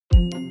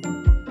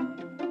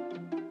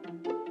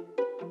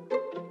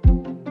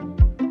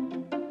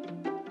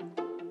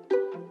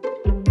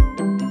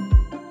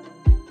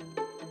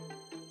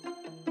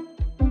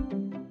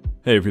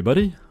Hey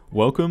everybody,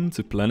 welcome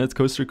to Planet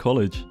Coaster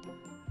College.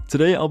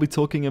 Today I'll be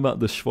talking about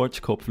the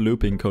Schwarzkopf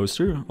looping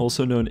coaster,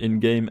 also known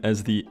in-game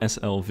as the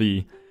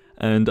S.L.V.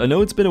 And I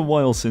know it's been a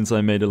while since I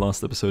made a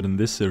last episode in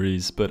this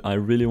series, but I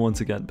really want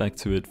to get back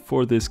to it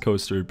for this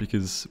coaster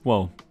because,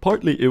 well,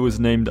 partly it was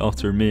named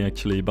after me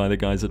actually by the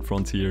guys at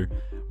Frontier,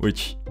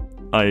 which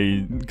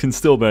I can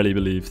still barely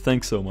believe.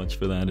 Thanks so much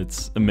for that,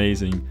 it's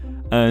amazing.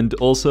 And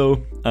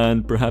also,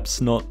 and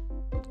perhaps not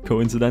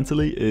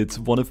coincidentally, it's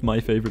one of my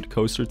favorite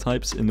coaster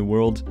types in the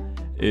world.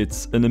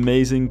 It's an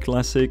amazing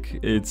classic,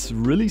 it's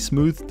really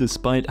smooth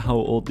despite how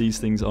old these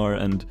things are,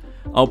 and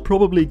I'll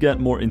probably get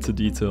more into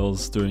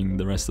details during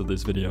the rest of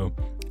this video.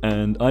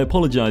 And I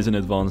apologize in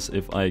advance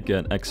if I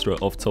get extra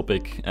off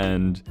topic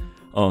and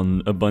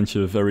on a bunch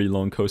of very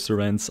long coaster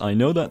rants. I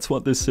know that's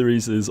what this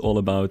series is all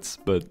about,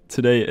 but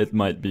today it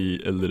might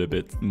be a little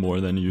bit more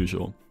than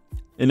usual.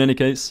 In any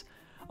case,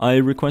 I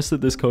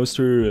requested this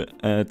coaster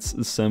at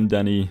Sam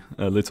Denny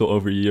a little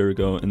over a year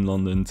ago in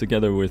London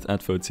together with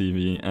Advo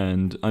TV,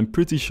 and I'm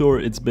pretty sure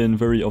it's been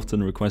very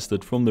often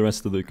requested from the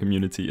rest of the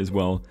community as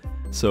well.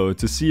 So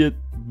to see it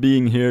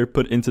being here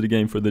put into the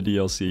game for the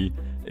DLC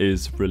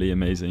is really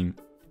amazing.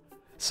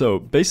 So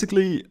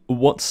basically,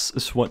 what's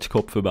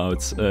Schwarzkopf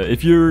about?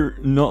 If you're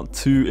not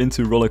too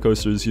into roller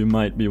coasters, you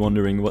might be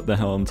wondering what the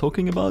hell I'm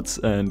talking about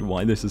and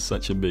why this is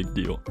such a big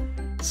deal.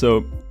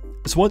 So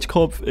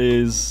Schwarzkopf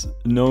is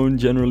known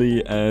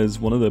generally as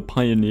one of the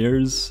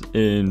pioneers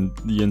in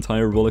the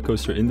entire roller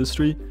coaster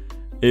industry.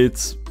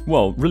 It's,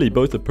 well, really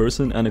both a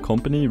person and a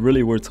company.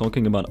 Really, we're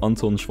talking about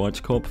Anton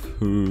Schwarzkopf,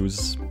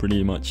 who's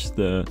pretty much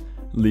the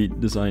lead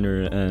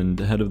designer and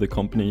head of the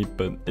company,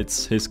 but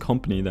it's his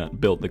company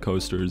that built the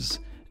coasters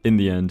in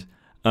the end.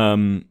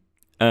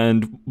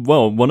 And,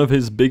 well, one of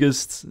his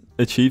biggest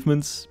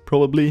achievements,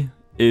 probably,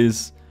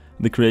 is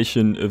the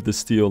creation of the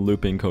steel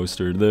looping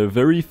coaster. The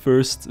very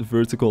first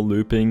vertical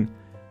looping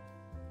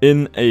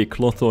in a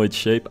clothoid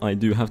shape, I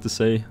do have to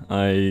say.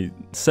 I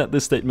said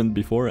this statement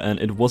before, and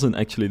it wasn't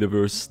actually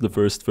the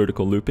first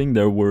vertical looping.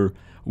 There were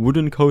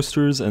wooden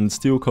coasters and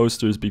steel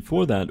coasters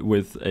before that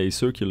with a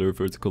circular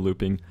vertical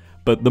looping.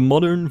 But the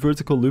modern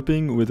vertical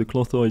looping with a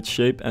clothoid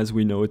shape as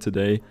we know it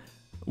today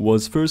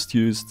was first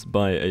used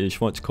by a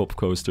Schwarzkopf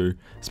coaster,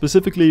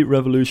 specifically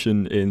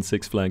Revolution in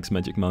Six Flags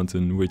Magic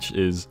Mountain, which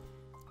is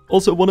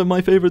also one of my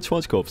favorite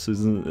Schwarzkopfs. It's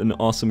an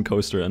awesome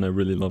coaster and I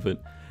really love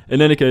it.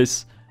 In any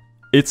case,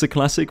 it's a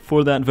classic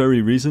for that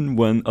very reason.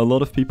 When a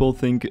lot of people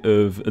think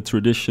of a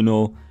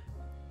traditional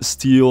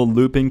steel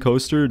looping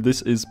coaster,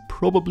 this is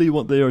probably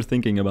what they are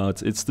thinking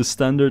about. It's the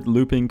standard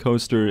looping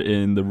coaster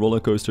in the Roller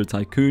Coaster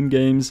Tycoon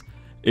games.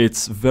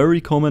 It's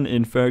very common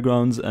in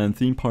fairgrounds and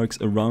theme parks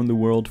around the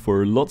world.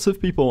 For lots of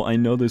people, I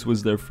know this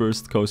was their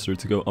first coaster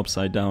to go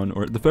upside down,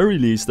 or at the very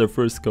least their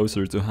first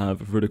coaster to have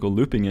vertical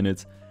looping in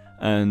it.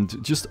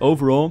 And just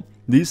overall,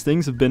 these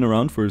things have been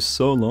around for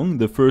so long.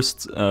 The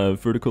first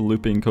vertical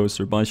looping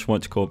coaster by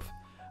Schwarzkopf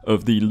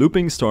of the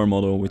Looping Star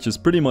model, which is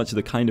pretty much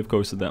the kind of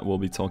coaster that we'll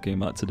be talking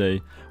about today,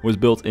 was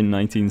built in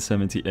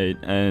 1978.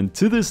 And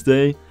to this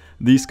day,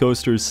 these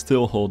coasters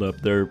still hold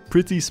up. They're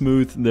pretty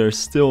smooth, they're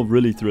still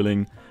really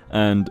thrilling,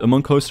 and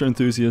among coaster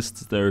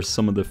enthusiasts, they're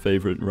some of the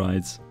favorite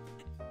rides.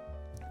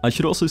 I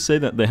should also say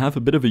that they have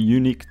a bit of a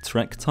unique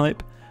track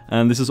type,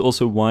 and this is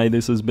also why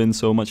this has been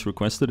so much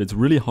requested. It's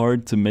really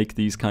hard to make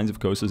these kinds of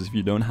coasters if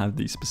you don't have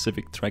the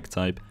specific track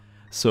type.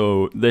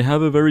 So they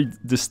have a very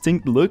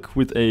distinct look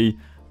with a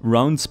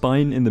round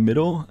spine in the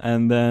middle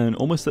and then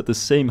almost at the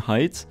same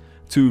height,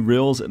 two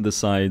rails at the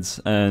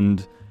sides.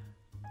 And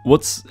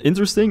what's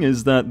interesting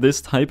is that this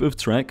type of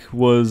track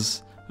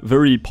was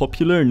very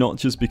popular, not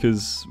just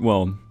because,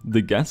 well,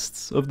 the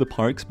guests of the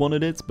parks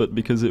wanted it, but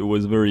because it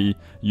was very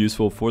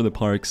useful for the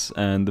parks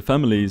and the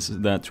families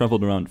that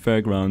traveled around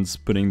fairgrounds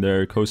putting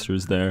their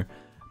coasters there,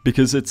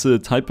 because it's a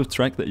type of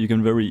track that you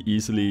can very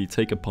easily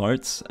take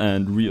apart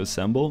and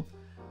reassemble.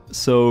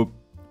 So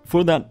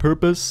for that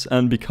purpose,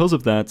 and because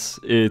of that,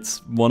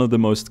 it's one of the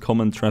most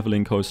common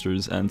traveling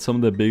coasters, and some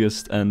of the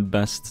biggest and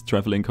best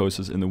traveling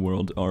coasters in the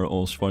world are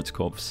all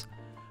Schwarzkopfs.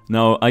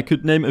 Now, I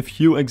could name a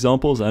few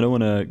examples. I don't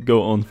want to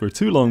go on for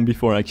too long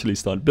before I actually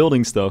start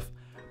building stuff,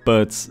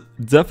 but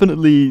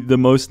definitely the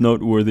most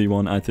noteworthy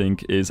one, I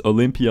think, is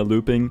Olympia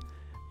Looping.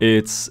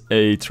 It's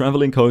a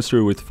traveling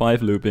coaster with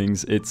 5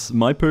 loopings. It's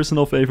my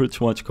personal favorite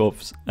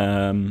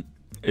Schwarzkopf.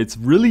 It's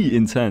really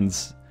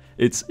intense.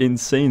 It's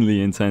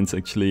insanely intense,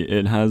 actually.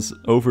 It has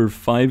over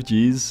 5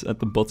 Gs at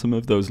the bottom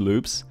of those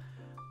loops,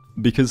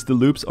 because the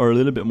loops are a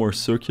little bit more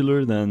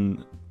circular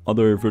than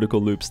other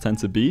vertical loops tend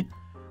to be.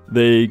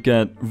 They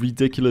get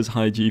ridiculous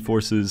high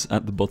G-forces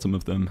at the bottom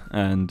of them,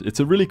 and it's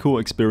a really cool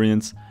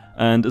experience.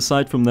 And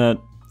aside from that,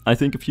 I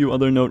think a few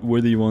other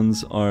noteworthy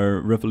ones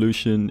are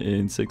Revolution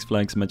in Six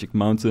Flags Magic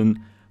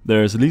Mountain.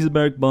 There's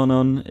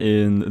Lisebergbanan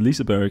in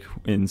Liseberg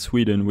in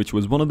Sweden, which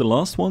was one of the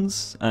last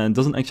ones and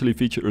doesn't actually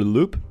feature a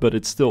loop, but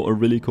it's still a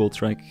really cool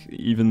track,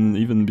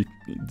 even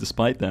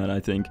despite that, I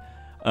think.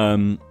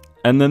 And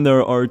then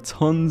there are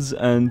tons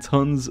and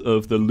tons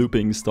of the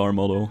Looping Star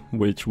model,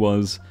 which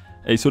was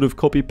a sort of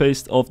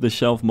copy-paste of the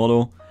shelf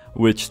model,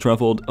 which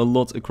traveled a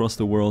lot across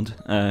the world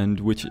and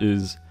which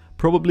is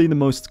probably the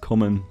most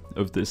common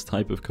of this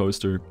type of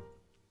coaster.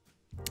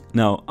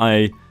 Now,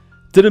 I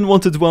didn't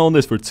want to dwell on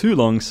this for too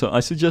long, so I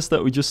suggest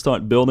that we just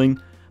start building,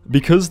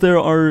 because there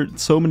are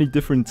so many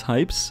different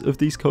types of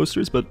these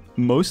coasters, but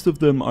most of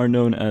them are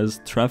known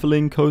as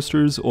traveling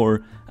coasters,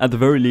 or at the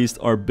very least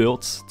are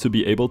built to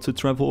be able to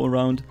travel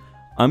around.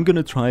 I'm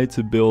gonna try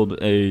to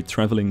build a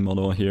traveling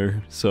model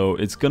here, so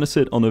it's gonna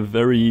sit on a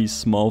very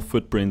small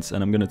footprint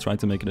and I'm gonna try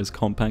to make it as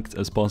compact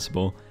as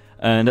possible.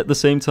 And at the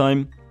same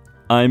time,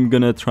 I'm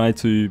gonna try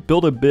to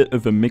build a bit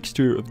of a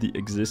mixture of the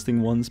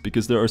existing ones,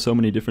 because there are so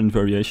many different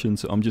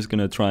variations, so I'm just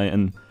gonna try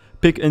and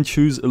pick and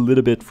choose a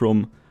little bit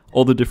from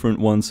all the different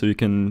ones so you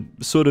can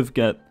sort of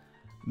get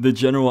the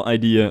general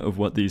idea of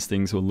what these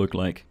things will look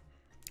like.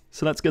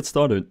 So let's get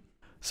started.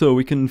 So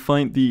we can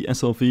find the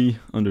S.L.V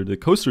under the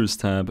coasters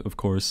tab, of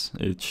course.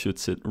 It should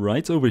sit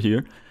right over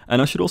here. And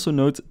I should also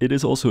note it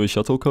is also a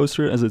shuttle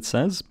coaster as it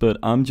says, but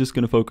I'm just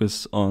going to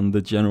focus on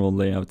the general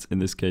layout in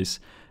this case.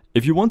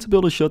 If you want to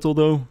build a shuttle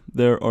though,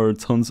 there are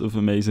tons of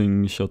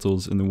amazing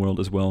shuttles in the world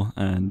as well,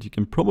 and you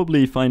can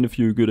probably find a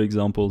few good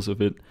examples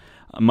of it.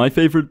 My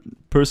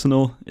favorite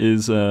personal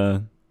is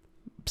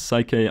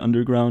Psyche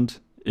Underground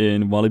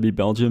in Walibi,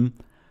 Belgium.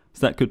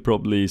 So that could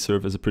probably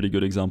serve as a pretty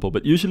good example,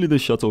 but usually the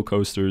shuttle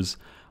coasters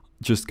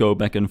just go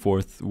back and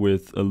forth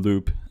with a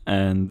loop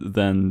and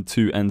then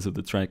two ends of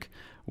the track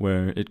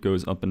where it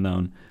goes up and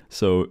down.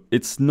 So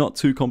it's not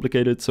too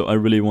complicated, so I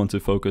really want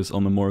to focus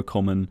on the more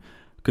common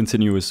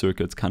continuous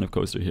circuit kind of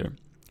coaster here.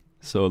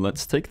 So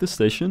let's take the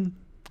station,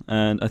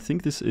 and I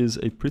think this is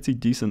a pretty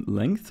decent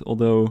length,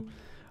 although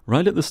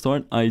right at the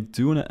start I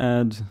do want to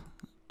add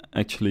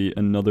actually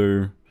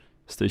another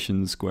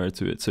station square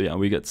to it. So yeah,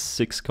 we get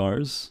 6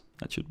 cars.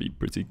 That should be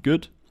pretty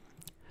good.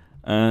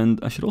 And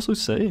I should also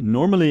say,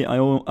 normally I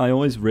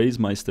always raise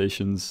my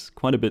stations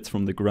quite a bit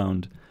from the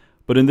ground.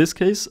 But in this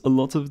case, a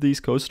lot of these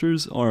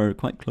coasters are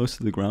quite close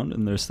to the ground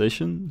in their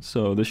station,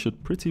 so this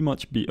should pretty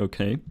much be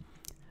okay.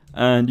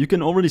 And you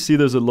can already see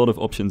there's a lot of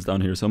options down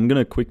here, so I'm going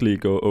to quickly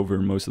go over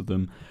most of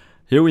them.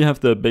 Here we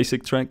have the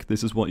basic track.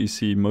 This is what you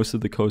see most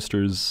of the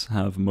coasters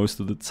have most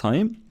of the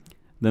time.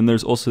 Then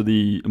there's also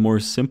the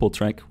more simple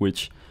track,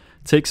 which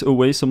takes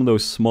away some of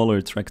those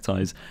smaller track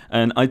ties.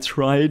 And I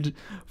tried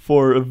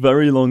for a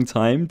very long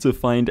time to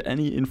find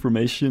any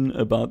information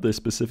about this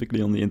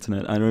specifically on the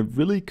internet, and I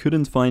really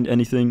couldn't find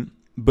anything,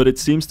 but it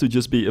seems to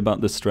just be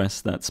about the stress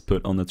that's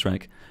put on the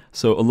track.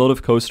 So a lot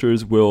of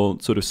coasters will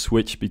sort of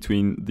switch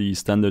between the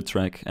standard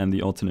track and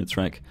the alternate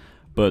track,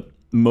 but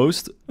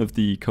most of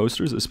the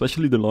coasters,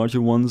 especially the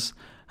larger ones,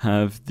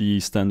 have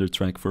the standard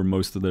track for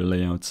most of their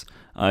layouts.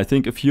 I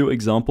think a few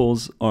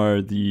examples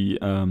are the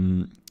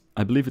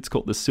I believe it's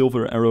called the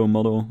Silver Arrow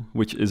model,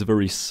 which is a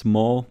very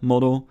small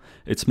model.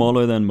 It's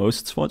smaller than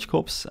most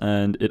Schwarzkopfs,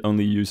 and it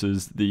only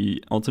uses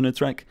the alternate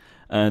track.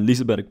 And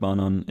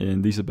Lisebergbahn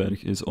in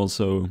Liseberg is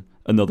also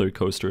another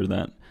coaster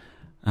that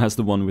has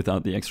the one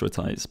without the extra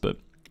ties. But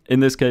in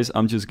this case,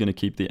 I'm just going to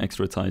keep the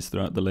extra ties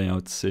throughout the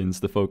layout, since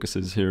the focus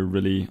is here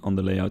really on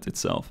the layout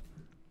itself.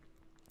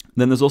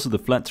 Then there's also the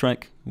flat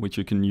track, which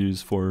you can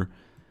use for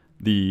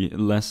the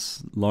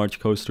less large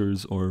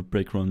coasters or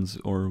brake runs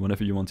or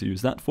whatever you want to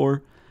use that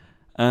for.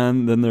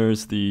 And then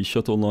there's the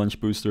shuttle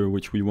launch booster,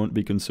 which we won't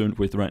be concerned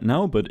with right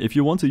now, but if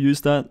you want to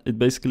use that, it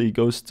basically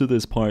goes to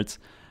this part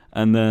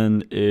and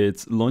then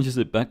it launches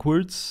it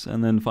backwards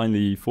and then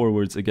finally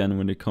forwards again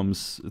when it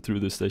comes through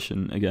the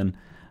station again,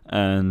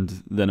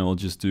 and then it'll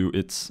just do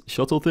its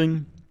shuttle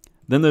thing.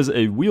 Then there's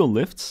a wheel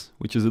lift,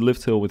 which is a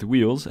lift hill with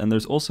wheels, and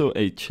there's also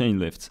a chain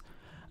lift.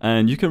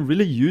 And you can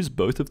really use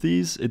both of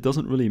these. It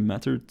doesn't really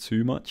matter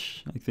too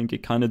much. I think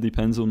it kind of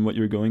depends on what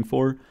you're going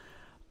for.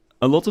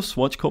 A lot of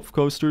Schwarzkopf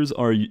coasters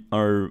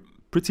are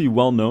pretty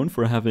well known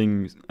for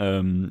having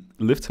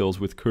lift hills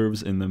with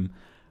curves in them,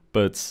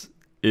 but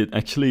it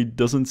actually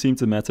doesn't seem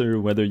to matter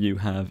whether you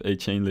have a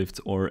chain lift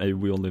or a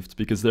wheel lift,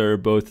 because there are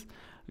both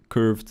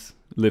curved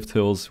lift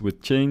hills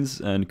with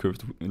chains and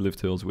curved lift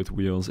hills with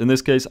wheels. In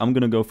this case, I'm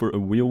going to go for a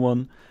wheel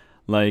one,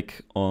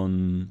 like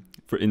on,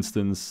 for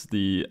instance,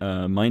 the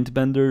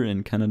Mindbender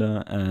in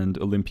Canada and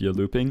Olympia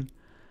Looping.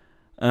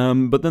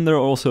 But then there are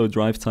also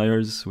drive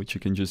tires, which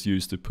you can just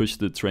use to push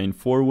the train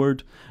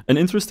forward. An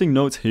interesting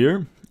note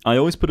here, I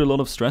always put a lot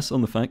of stress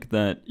on the fact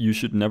that you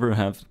should never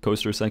have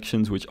coaster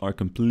sections which are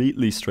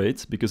completely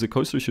straight, because a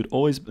coaster should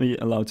always be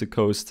allowed to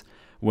coast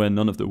when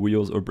none of the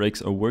wheels or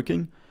brakes are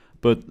working.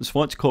 But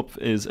Schwarzkopf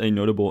is a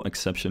notable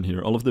exception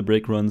here. All of the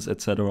brake runs,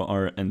 etc.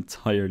 are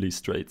entirely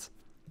straight.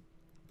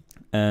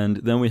 And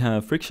then we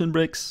have friction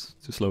brakes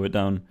to slow it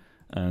down,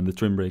 and the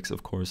trim brakes,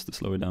 of course, to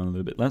slow it down a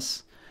little bit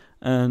less.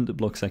 And the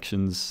block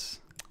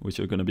sections, which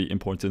are going to be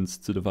important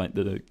to divide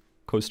the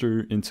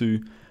coaster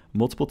into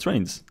multiple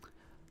trains.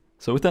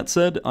 So with that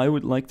said, I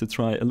would like to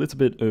try a little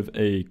bit of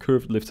a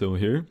curved lift hill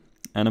here.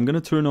 And I'm going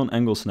to turn on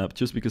angle snap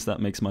just because that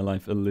makes my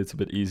life a little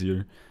bit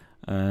easier.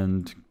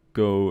 And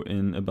go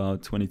in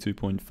about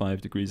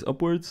 22.5 degrees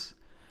upwards.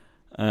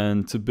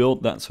 And to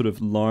build that sort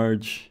of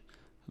large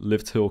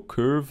lift hill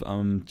curve,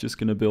 I'm just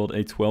going to build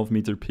a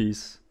 12-meter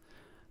piece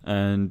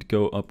and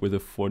go up with a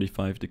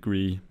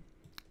 45-degree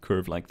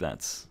curve like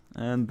that.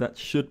 And that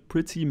should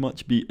pretty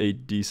much be a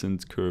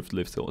decent curved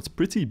lift hill. It's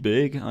pretty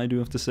big, I do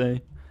have to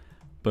say,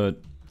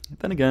 but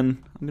then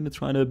again, I'm going to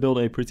try to build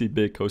a pretty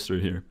big coaster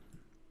here.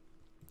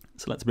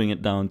 So let's bring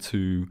it down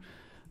to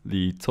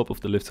the top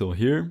of the lift hill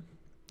here.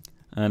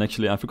 And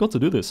actually, I forgot to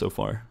do this so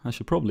far. I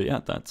should probably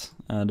add that.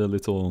 Add a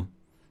little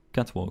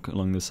catwalk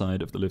along the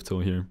side of the lift hill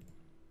here.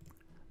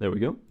 There we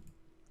go.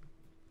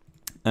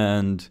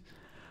 And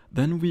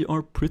then we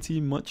are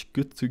pretty much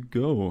good to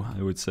go,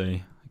 I would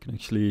say. I can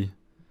actually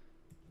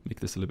make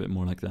this a little bit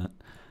more like that.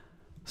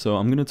 So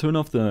I'm going to turn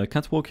off the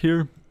catwalk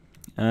here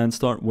and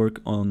start work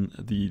on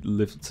the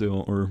lift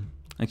hill, or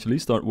actually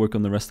start work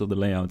on the rest of the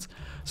layouts.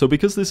 So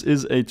because this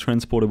is a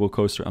transportable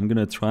coaster, I'm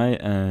going to try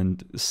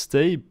and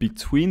stay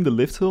between the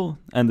lift hill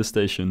and the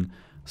station.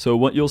 So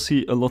what you'll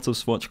see a lot of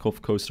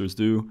Schwarzkopf coasters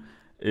do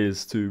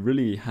is to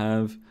really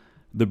have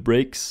the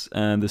brakes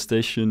and the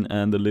station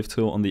and the lift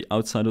hill on the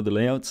outside of the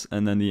layouts,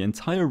 and then the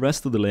entire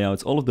rest of the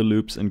layouts, all of the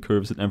loops and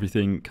curves and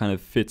everything kind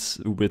of fits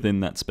within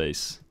that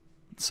space.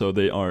 So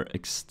they are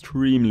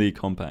extremely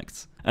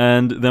compact.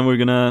 And then we're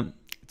gonna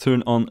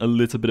turn on a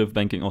little bit of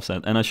banking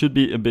offset. And I should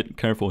be a bit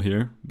careful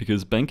here,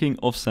 because banking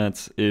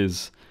offset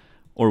is,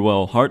 or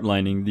well,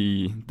 heartlining,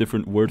 the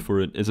different word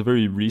for it, is a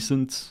very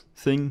recent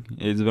thing.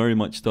 It's very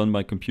much done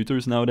by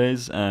computers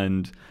nowadays,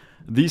 and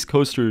these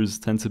coasters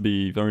tend to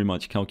be very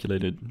much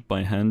calculated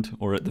by hand,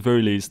 or at the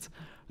very least,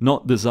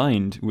 not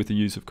designed with the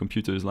use of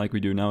computers like we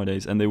do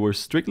nowadays, and they were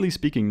strictly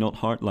speaking not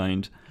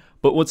heartlined.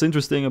 But what's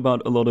interesting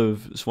about a lot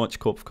of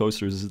Schwarzkopf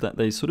coasters is that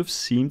they sort of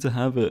seem to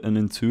have an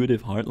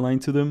intuitive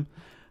heartline to them,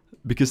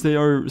 because they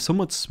are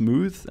somewhat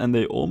smooth and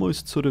they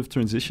almost sort of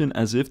transition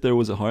as if there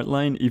was a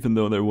heartline, even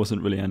though there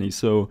wasn't really any.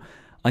 So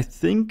I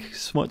think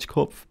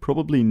Schwarzkopf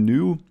probably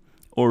knew,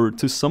 or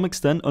to some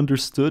extent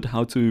understood,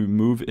 how to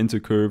move into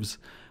curves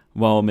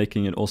while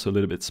making it also a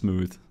little bit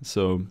smooth.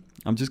 So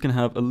I'm just going to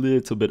have a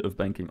little bit of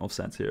banking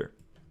offsets here.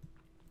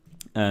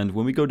 And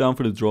when we go down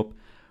for the drop,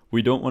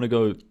 we don't want to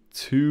go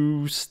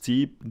too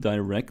steep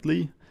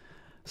directly.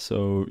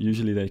 So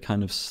usually they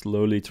kind of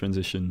slowly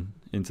transition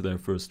into their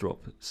first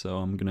drop. So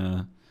I'm going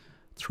to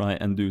try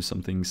and do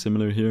something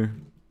similar here.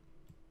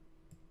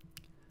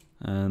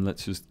 And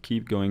let's just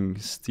keep going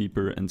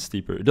steeper and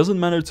steeper. It doesn't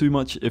matter too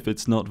much if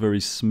it's not very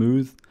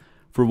smooth.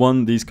 For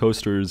one, these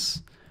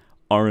coasters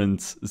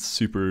aren't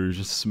super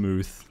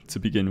smooth to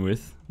begin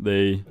with.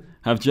 They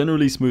have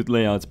generally smooth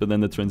layouts, but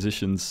then the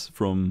transitions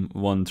from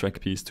one track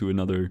piece to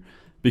another,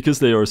 because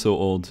they are so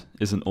old,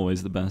 isn't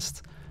always the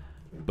best.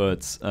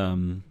 But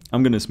I'm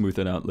going to smooth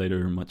it out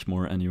later much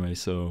more anyway,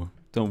 so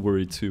don't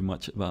worry too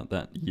much about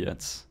that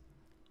yet.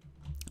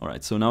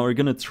 Alright, so now we're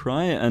going to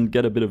try and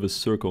get a bit of a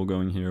circle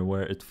going here,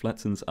 where it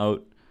flattens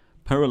out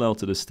parallel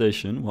to the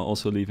station, while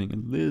also leaving a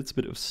little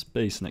bit of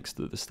space next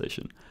to the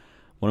station.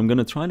 What I'm going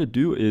to try to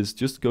do is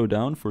just go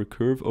down for a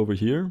curve over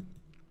here,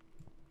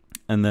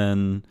 and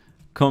then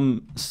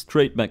come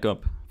straight back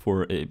up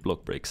for a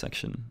block break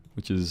section,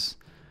 which is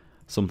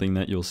something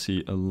that you'll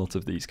see a lot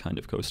of these kind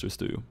of coasters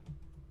do.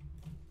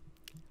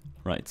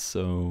 Right,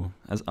 so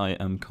as I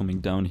am coming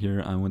down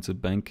here, I want to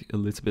bank a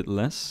little bit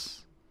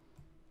less.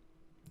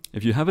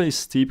 If you have a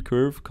steep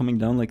curve coming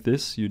down like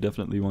this, you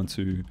definitely want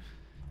to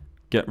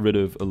get rid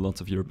of a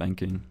lot of your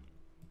banking.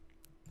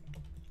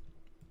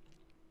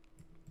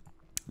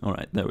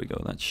 Alright, there we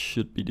go, that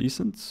should be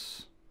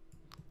decent.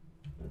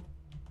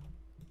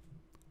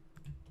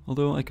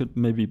 Although I could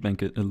maybe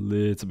bank it a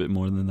little bit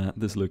more than that.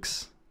 This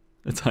looks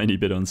a tiny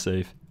bit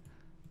unsafe.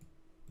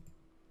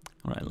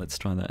 Alright, let's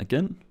try that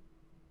again.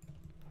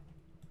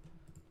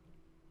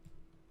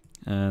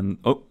 And,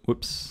 oh,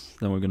 whoops,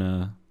 then we're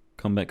gonna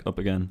come back up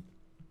again.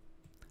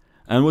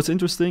 And what's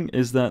interesting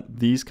is that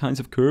these kinds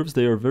of curves,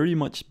 they are very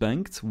much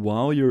banked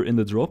while you're in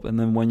the drop, and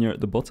then when you're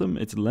at the bottom,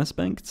 it's less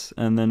banked,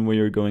 and then when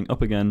you're going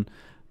up again,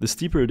 the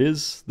steeper it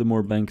is, the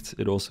more banked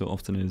it also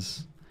often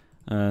is.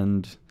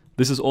 And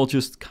this is all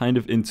just kind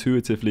of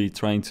intuitively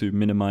trying to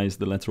minimize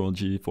the lateral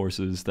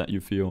g-forces that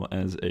you feel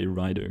as a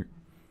rider.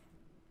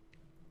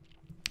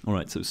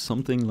 Alright, so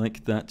something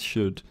like that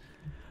should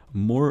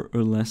more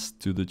or less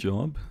do the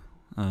job.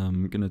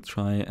 I'm gonna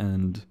try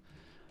and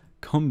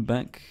come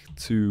back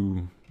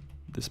to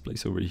this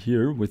place over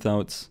here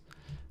without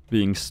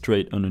being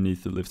straight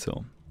underneath the lift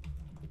hill.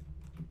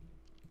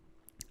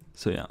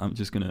 So yeah, I'm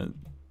just gonna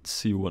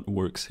see what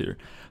works here.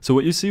 So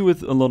what you see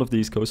with a lot of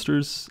these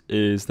coasters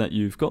is that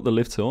you've got the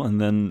lift hill, and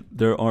then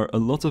there are a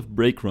lot of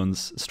brake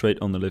runs straight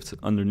on the lift,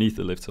 underneath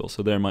the lift hill.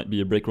 So there might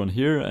be a brake run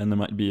here, and there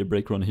might be a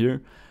brake run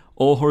here,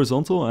 all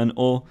horizontal and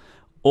all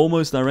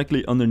almost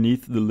directly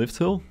underneath the lift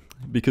hill,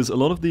 because a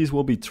lot of these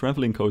will be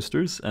traveling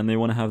coasters and they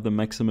want to have the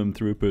maximum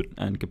throughput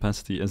and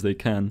capacity as they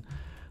can.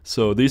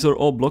 So these are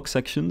all block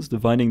sections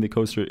dividing the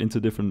coaster into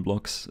different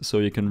blocks, so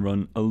you can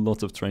run a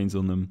lot of trains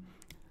on them.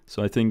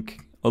 So I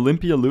think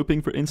Olympia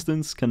Looping, for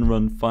instance, can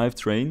run 5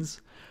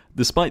 trains,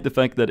 despite the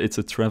fact that it's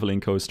a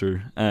traveling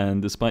coaster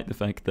and despite the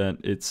fact that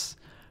it's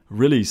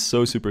really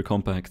so super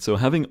compact. So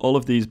having all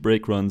of these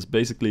brake runs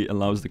basically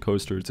allows the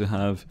coaster to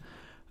have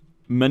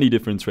many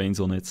different trains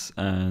on it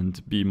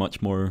and be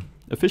much more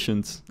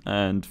efficient.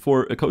 And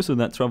for a coaster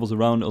that travels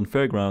around on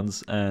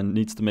fairgrounds and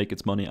needs to make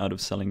its money out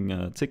of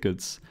selling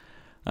tickets,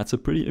 that's a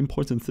pretty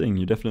important thing.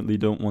 You definitely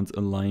don't want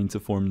a line to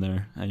form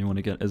there, and you want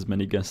to get as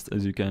many guests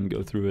as you can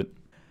go through it.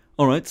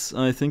 Alright,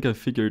 I think I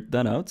figured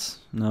that out.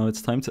 Now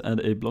it's time to add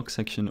a block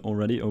section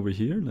already over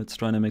here. Let's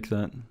try to make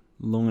that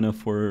long enough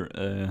for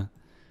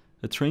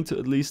a train to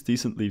at least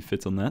decently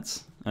fit on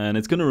that. And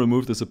it's going to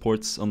remove the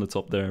supports on the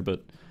top there,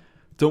 but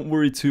don't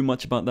worry too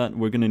much about that.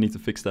 We're going to need to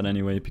fix that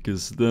anyway,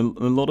 because a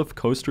lot of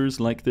coasters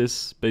like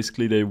this,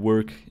 basically they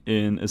work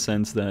in a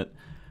sense that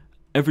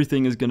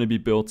everything is going to be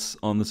built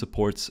on the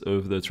supports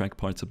of the track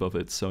parts above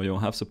it. So you'll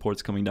have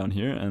supports coming down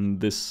here, and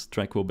this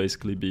track will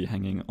basically be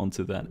hanging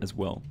onto that as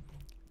well.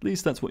 At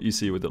least that's what you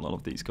see with a lot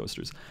of these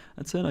coasters.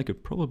 That said, I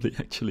could probably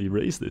actually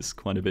raise this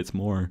quite a bit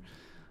more.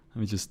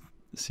 Let me just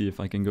see if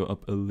I can go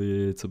up a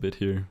little bit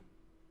here.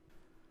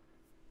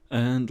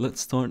 And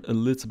let's start a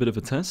little bit of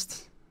a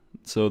test.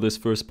 So this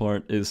first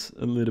part is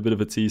a little bit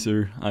of a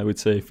teaser, I would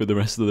say, for the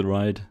rest of the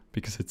ride,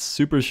 because it's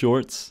super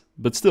short,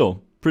 but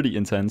still pretty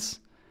intense.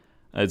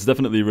 It's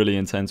definitely really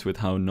intense with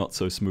how not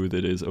so smooth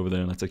it is over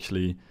there. Let's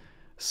actually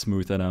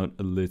smooth that out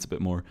a little bit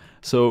more.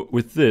 So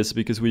with this,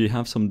 because we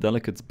have some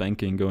delicate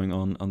banking going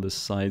on the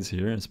sides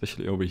here,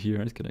 especially over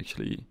here, I could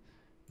actually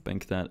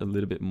bank that a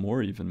little bit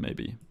more even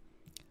maybe.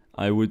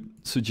 I would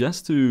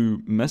suggest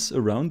to mess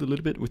around a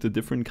little bit with the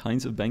different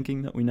kinds of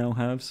banking that we now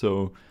have.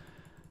 So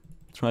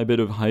try a bit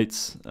of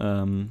height,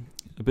 a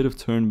bit of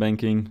turn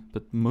banking,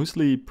 but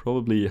mostly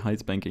probably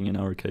height banking in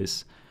our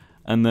case.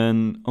 And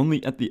then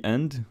only at the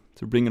end,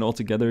 to bring it all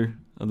together,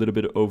 a little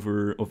bit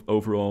of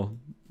overall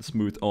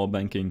smooth all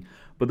banking.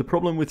 But the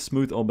problem with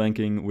smooth all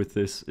banking with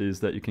this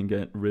is that you can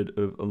get rid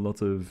of a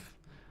lot of,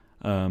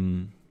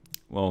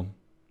 well,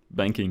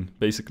 banking,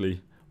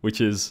 basically,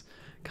 which is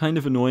kind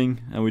of annoying,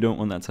 and we don't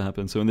want that to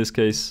happen. So in this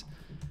case,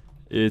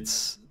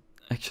 it's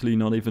actually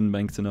not even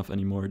banked enough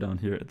anymore down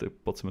here at the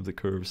bottom of the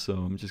curve, so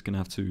I'm just gonna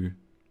have to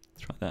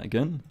try that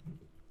again.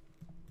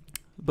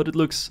 But it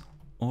looks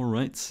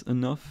alright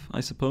enough,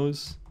 I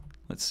suppose.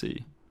 Let's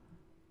see.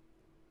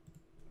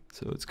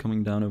 So it's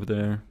coming down over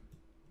there.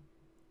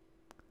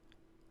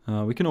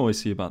 We can always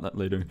see about that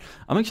later.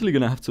 I'm actually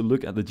going to have to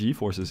look at the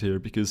g-forces here,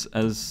 because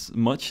as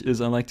much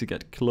as I like to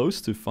get close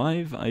to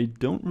 5, I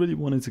don't really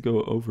want it to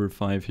go over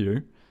 5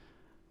 here.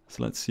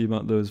 So let's see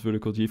about those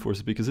vertical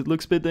g-forces, because it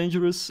looks a bit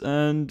dangerous,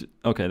 and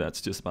okay, that's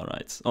just about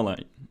right.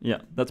 Alright, yeah,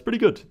 that's pretty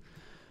good.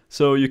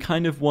 So you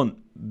kind of want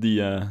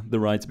the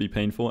ride to be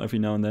painful every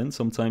now and then.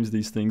 Sometimes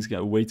these things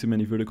get way too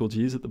many vertical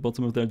g's at the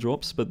bottom of their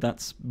drops, but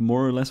that's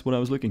more or less what I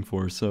was looking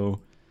for, so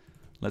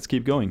let's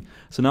keep going.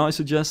 So now I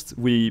suggest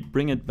we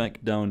bring it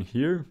back down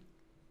here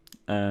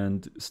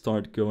and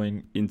start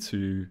going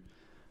into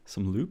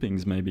some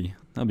loopings maybe.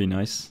 That'd be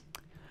nice.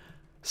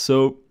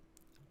 So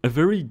a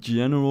very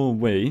general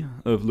way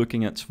of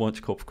looking at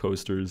Schwarzkopf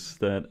coasters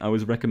that I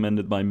was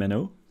recommended by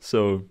Menno,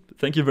 so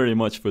thank you very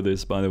much for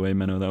this, by the way,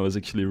 Menno, that was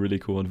actually really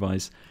cool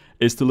advice,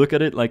 is to look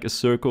at it like a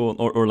circle,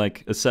 or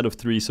like a set of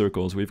 3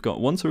 circles. We've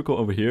got one circle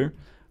over here,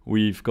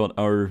 we've got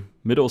our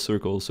middle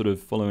circle sort of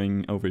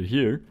following over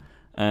here,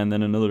 and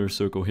then another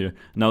circle here.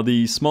 Now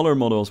the smaller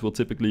models will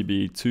typically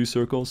be 2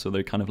 circles, so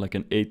they're kind of like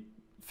an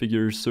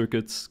 8-figure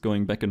circuit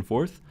going back and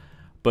forth.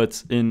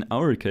 But in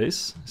our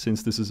case,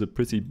 since this is a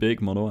pretty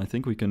big model, I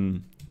think we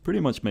can pretty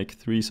much make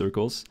 3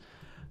 circles.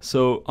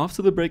 So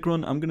after the brake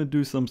run, I'm going to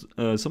do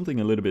something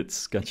a little bit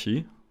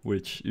sketchy,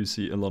 which you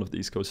see a lot of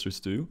these coasters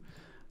do.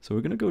 So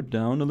we're going to go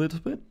down a little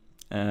bit,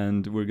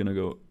 and we're going to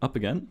go up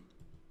again.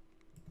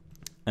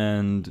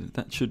 And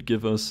that should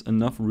give us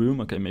enough room.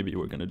 Okay, maybe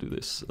we're going to do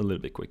this a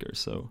little bit quicker.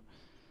 So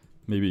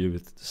maybe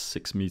with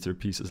 6-meter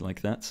pieces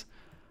like that.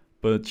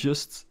 But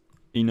just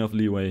enough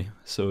leeway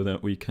so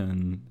that we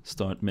can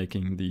start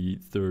making the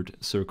 3rd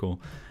circle.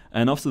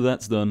 And after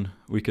that's done,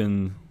 we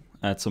can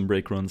add some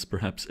brake runs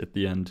perhaps at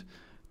the end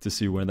to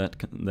see where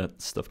that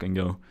stuff can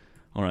go.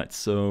 All right,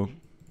 so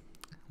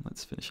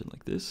let's finish it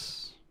like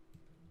this.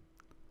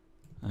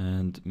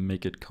 And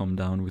make it come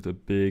down with a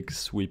big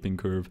sweeping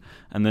curve.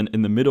 And then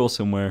in the middle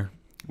somewhere,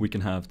 we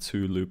can have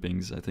 2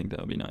 loopings. I think that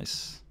would be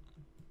nice.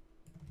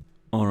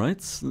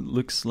 Alright,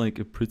 looks like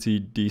a pretty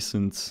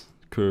decent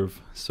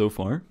curve so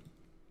far.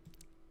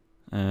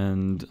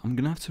 And I'm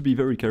gonna have to be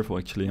very careful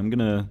actually. I'm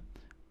gonna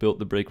build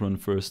the brake run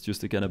first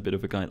just to get a bit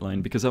of a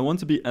guideline, because I want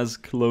to be as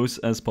close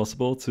as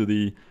possible to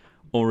the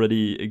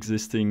already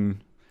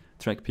existing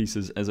track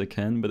pieces as I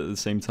can, but at the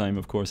same time,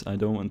 of course, I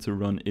don't want to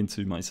run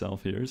into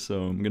myself here,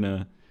 so I'm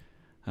gonna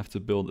have to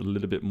build a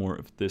little bit more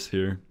of this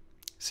here,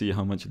 see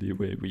how much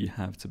leeway we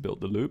have to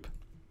build the loop.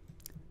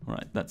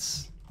 Alright,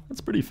 that's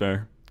pretty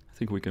fair. I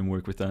think we can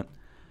work with that.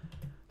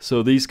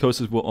 So these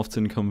coasters will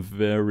often come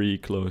very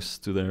close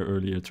to their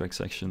earlier track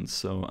sections,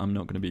 so I'm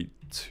not going to be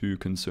too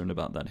concerned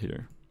about that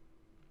here.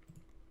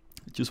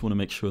 I just want to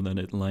make sure that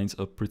it lines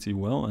up pretty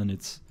well and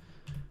it's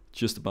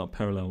just about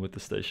parallel with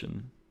the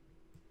station.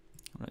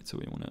 Alright, so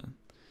we want to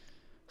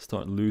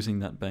start losing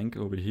that bank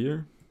over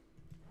here.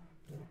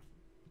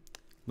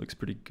 Looks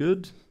pretty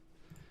good.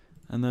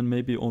 And then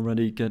maybe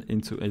already get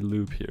into a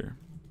loop here.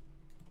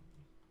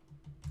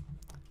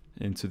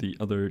 Into the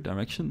other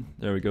direction.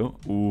 There we go.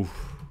 Ooh,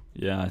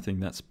 yeah, I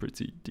think that's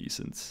pretty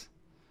decent.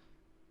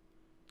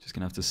 Just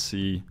gonna have to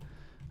see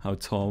how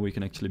tall we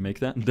can actually make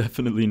that.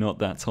 Definitely not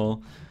that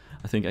tall.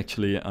 I think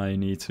actually I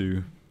need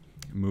to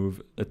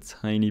move a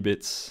tiny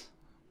bit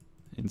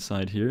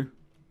inside here.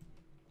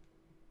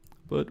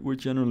 But we're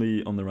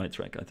generally on the right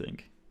track, I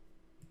think.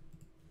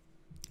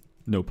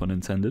 No pun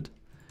intended.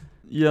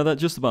 Yeah, that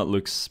just about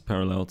looks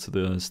parallel to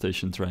the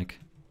station track.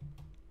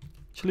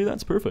 Actually,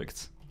 that's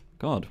perfect.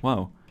 God,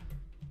 wow.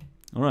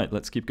 Alright,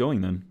 let's keep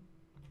going then.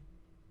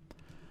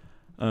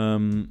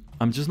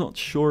 I'm just not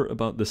sure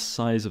about the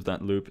size of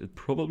that loop. It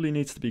probably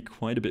needs to be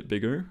quite a bit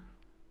bigger.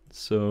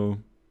 So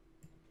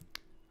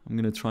I'm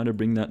going to try to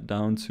bring that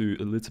down to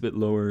a little bit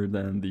lower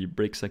than the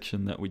brake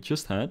section that we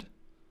just had.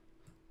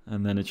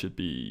 And then it should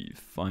be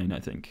fine, I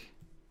think.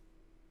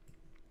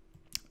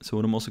 So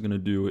what I'm also going to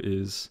do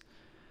is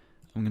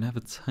I'm going to have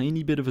a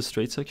tiny bit of a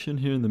straight section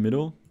here in the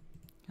middle.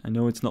 I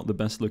know it's not the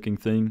best looking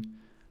thing,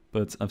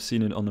 but I've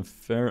seen it on a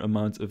fair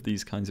amount of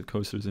these kinds of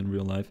coasters in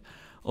real life.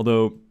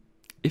 Although,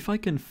 if I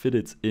can fit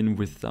it in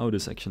without a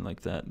section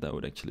like that, that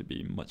would actually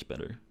be much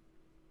better.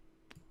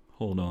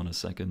 Hold on a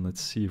second,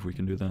 let's see if we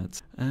can do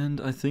that. And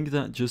I think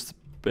that just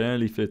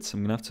barely fits.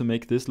 I'm gonna have to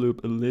make this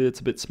loop a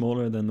little bit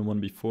smaller than the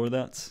one before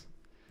that.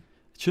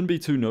 It shouldn't be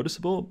too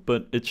noticeable,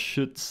 but it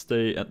should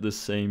stay at the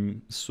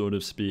same sort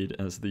of speed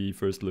as the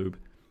first loop.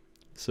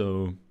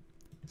 So,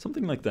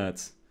 something like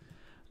that.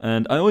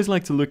 And I always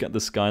like to look at the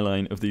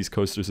skyline of these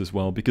coasters as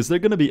well, because they're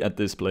going to be at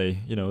display.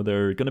 You know,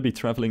 they're going to be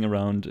traveling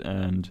around,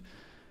 and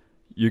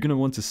you're going to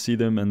want to see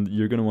them, and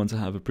you're going to want to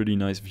have a pretty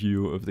nice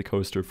view of the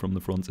coaster from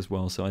the front as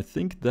well. So I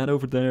think that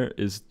over there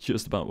is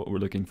just about what we're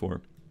looking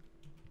for.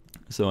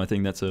 So I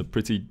think that's a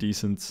pretty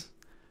decent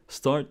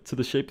start to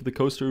the shape of the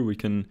coaster. We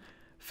can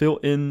fill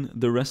in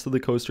the rest of the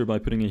coaster by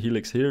putting a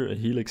helix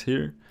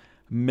here,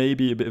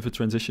 maybe a bit of a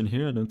transition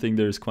here. I don't think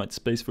there's quite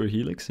space for a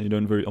helix, and you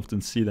don't very often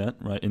see that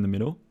right in the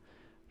middle.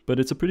 But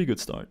it's a pretty good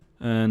start.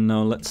 And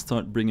now let's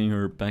start bringing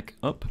her back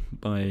up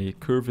by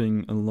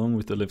curving along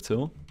with the lift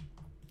hill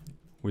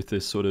with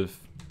this sort of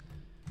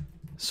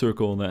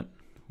circle that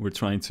we're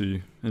trying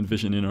to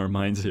envision in our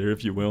minds here,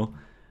 if you will,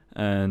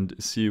 and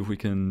see if we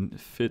can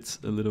fit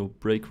a little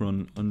brake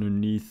run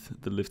underneath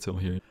the lift hill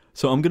here.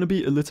 So I'm going to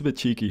be a little bit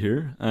cheeky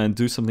here and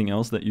do something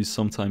else that you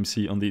sometimes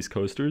see on these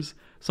coasters.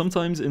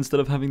 Sometimes instead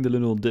of having the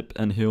little dip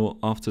and hill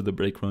after the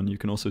brake run, you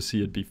can also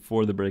see it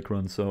before the brake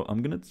run. So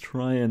I'm going to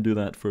try and do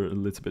that for a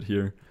little bit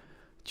here,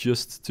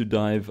 just to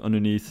dive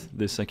underneath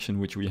this section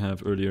which we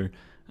have earlier.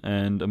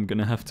 And I'm going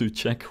to have to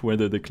check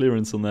whether the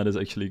clearance on that is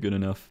actually good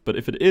enough. But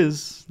if it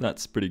is,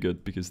 that's pretty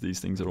good, because these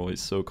things are always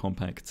so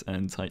compact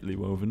and tightly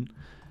woven.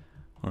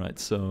 Alright,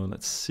 so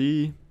let's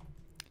see.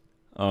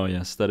 Oh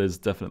yes, that is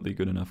definitely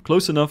good enough.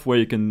 Close enough where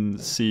you can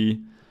see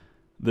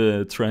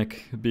the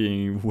track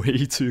being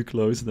way too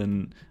close,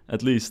 than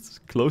at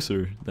least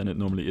closer than it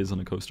normally is on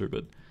a coaster,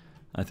 but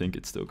I think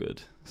it's still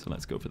good. So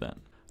let's go for that.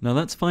 Now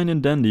that's fine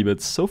and dandy,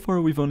 but so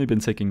far we've only been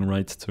taking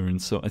right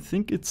turns, so I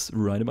think it's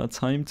right about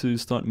time to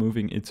start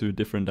moving into a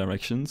different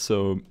direction.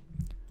 So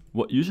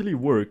what usually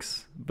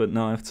works, but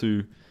now I have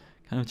to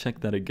kind of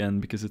check that again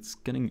because it's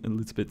getting a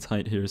little bit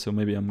tight here, so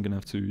maybe I'm gonna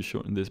have to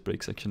shorten this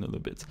brake section a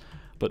little bit.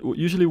 But what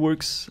usually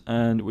works,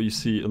 and what you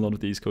see a lot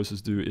of these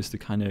coasters do, is to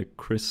kind of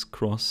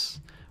crisscross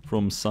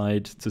from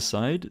side to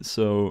side.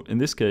 So in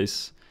this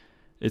case,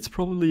 it's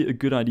probably a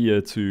good idea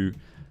to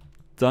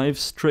dive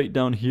straight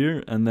down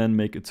here and then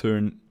make a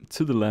turn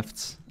to the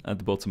left at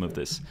the bottom of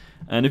this.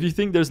 And if you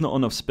think there's not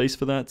enough space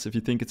for that, if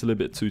you think it's a little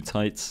bit too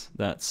tight,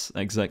 that's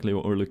exactly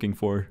what we're looking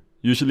for.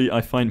 Usually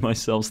I find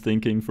myself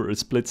thinking for a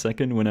split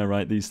second when I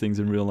ride these things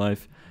in real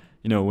life.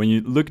 You know, when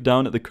you look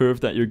down at the curve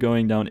that you're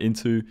going down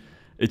into,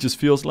 it just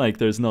feels like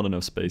there's not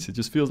enough space. It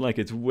just feels like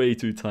it's way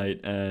too tight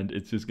and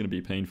it's just going to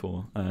be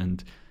painful.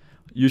 And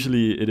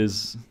usually it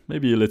is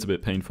maybe a little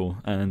bit painful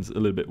and a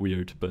little bit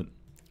weird, but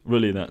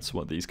really that's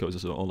what these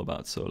coasters are all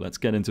about. So let's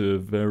get into a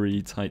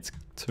very tight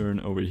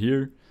turn over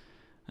here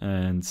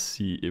and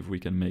see if we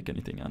can make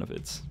anything out of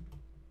it.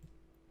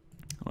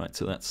 Alright,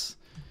 so that's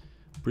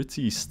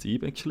pretty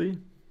steep actually,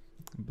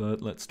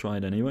 but let's try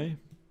it anyway.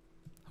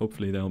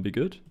 Hopefully that'll be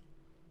good.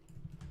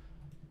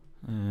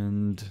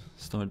 And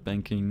start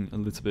banking a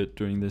little bit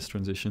during this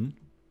transition.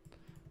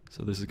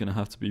 So this is going to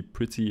have to be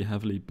pretty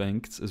heavily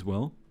banked as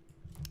well.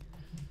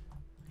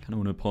 Kind of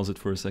want to pause it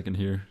for a second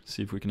here,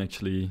 see if we can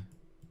actually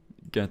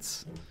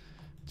get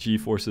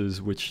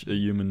G-forces which a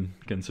human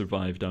can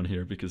survive down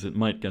here, because it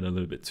might get a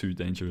little bit too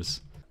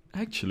dangerous.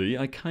 Actually,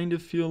 I kind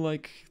of feel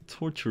like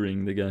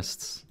torturing the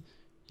guests.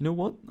 You know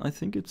what? I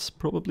think it's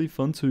probably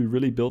fun to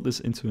really build this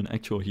into an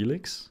actual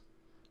helix.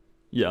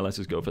 Yeah, let's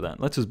just go for that.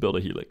 Let's just build a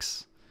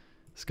helix.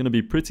 It's going to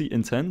be pretty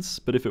intense,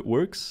 but if it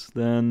works,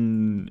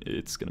 then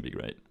it's going to be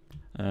great.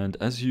 And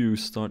as you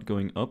start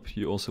going up,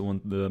 you also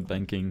want the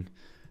banking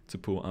to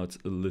pull out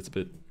a little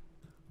bit.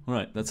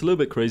 Alright, that's a little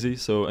bit crazy,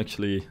 so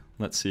actually,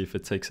 let's see if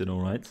it takes it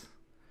alright.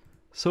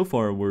 So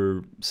far,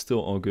 we're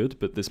still all good,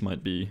 but this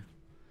might be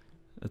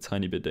a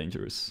tiny bit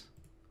dangerous.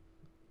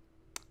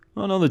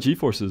 Oh no, the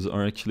G-forces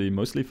are actually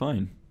mostly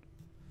fine.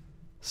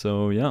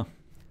 So yeah,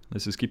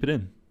 let's just keep it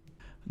in.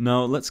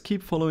 Now let's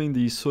keep following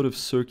the sort of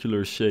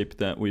circular shape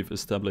that we've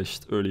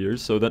established earlier.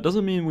 So that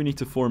doesn't mean we need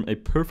to form a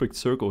perfect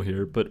circle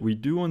here, but we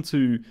do want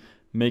to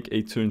make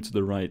a turn to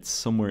the right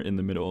somewhere in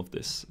the middle of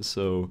this.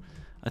 So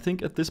I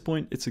think at this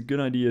point it's a good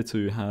idea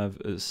to have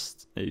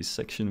a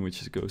section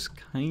which goes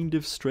kind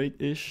of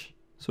straight-ish,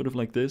 sort of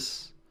like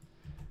this,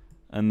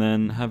 and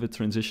then have a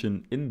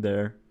transition in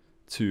there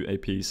to a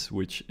piece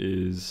which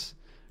is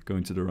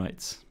going to the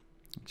right.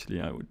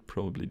 Actually, I would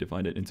probably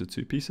divide it into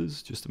two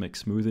pieces just to make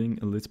smoothing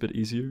a little bit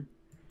easier.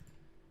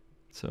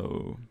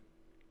 So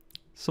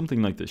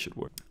something like this should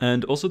work.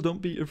 And also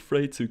don't be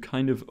afraid to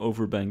kind of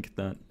overbank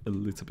that a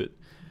little bit.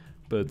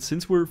 But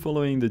since we're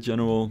following the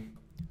general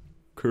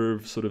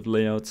curve sort of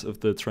layout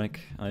of the track,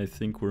 I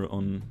think we're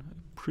on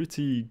a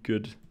pretty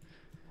good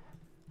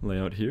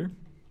layout here.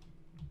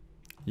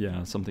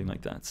 Yeah, something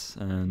like that.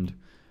 And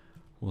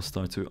we'll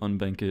start to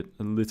unbank it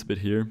a little bit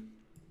here,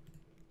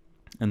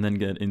 and then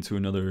get into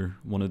another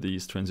one of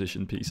these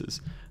transition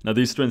pieces. Now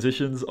these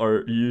transitions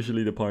are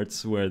usually the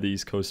parts where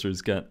these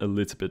coasters get a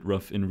little bit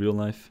rough in real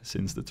life,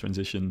 since the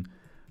transition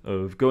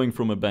of going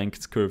from a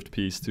banked curved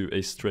piece to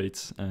a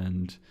straight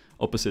and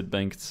opposite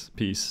banked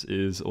piece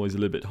is always a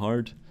little bit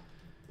hard.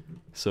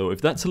 So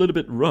if that's a little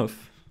bit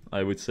rough,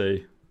 I would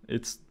say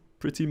it's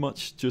pretty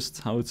much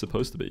just how it's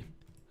supposed to be.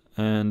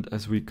 And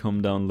as we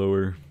come down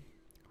lower,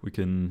 we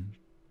can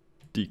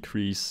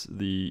decrease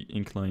the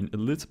incline a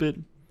little bit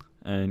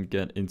and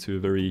get into a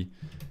very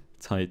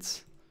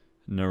tight,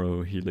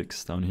 narrow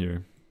helix down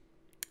here.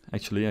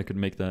 Actually, I could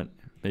make that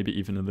maybe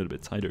even a little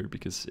bit tighter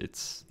because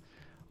it's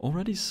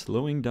already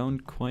slowing down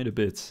quite a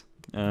bit.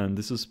 And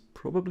this is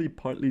probably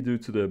partly due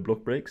to the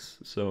block brakes.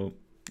 So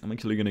I'm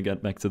actually going to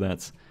get back to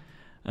that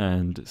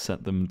and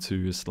set them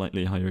to a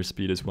slightly higher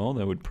speed as well.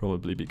 That would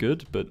probably be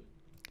good, but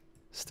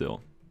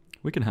still,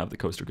 we can have the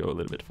coaster go a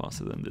little bit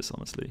faster than this,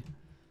 honestly.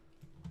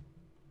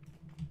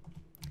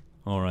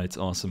 Alright,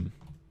 awesome.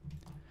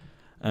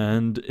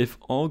 And if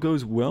all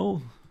goes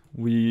well,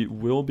 we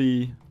will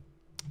be...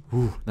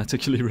 Ooh, that's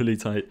actually really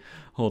tight.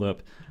 Hold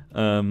up.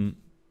 I'm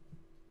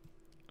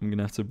going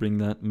to have to bring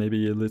that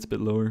maybe a little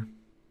bit lower.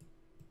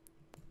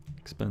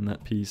 Expand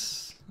that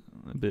piece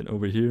a bit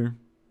over here.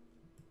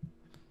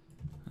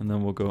 And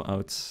then we'll go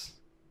out,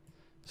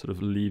 sort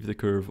of leave the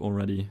curve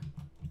already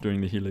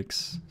during the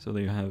helix, so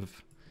that you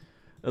have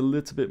a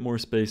little bit more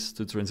space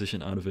to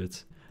transition out of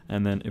it.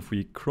 And then if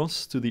we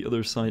cross to the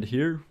other side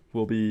here,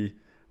 we'll be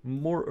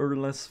more or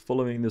less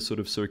following the sort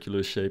of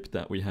circular shape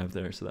that we have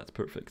there, so that's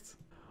perfect.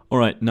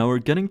 Alright, now we're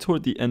getting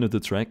toward the end of the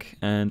track,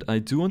 and I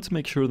do want to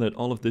make sure that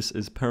all of this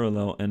is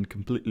parallel and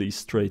completely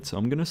straight, so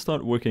I'm going to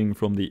start working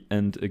from the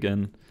end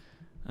again,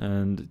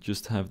 and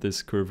just have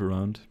this curve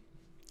around.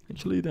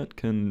 Actually, that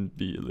can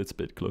be a little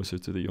bit closer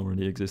to the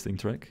already existing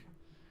track.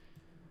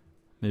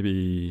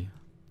 Maybe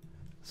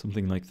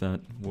something like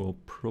that will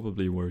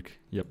probably work,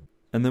 yep.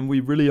 And then we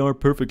really are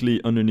perfectly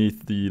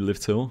underneath the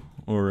lift hill,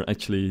 or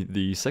actually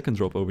the second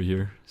drop over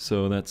here.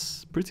 So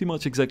that's pretty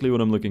much exactly what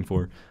I'm looking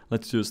for.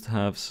 Let's just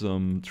have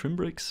some trim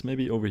brakes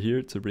maybe over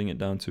here to bring it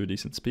down to a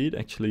decent speed.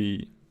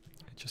 Actually,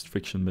 just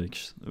friction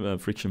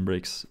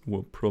brakes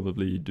will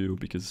probably do,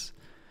 because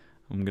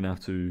I'm gonna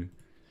have to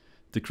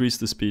decrease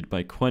the speed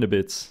by quite a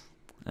bit.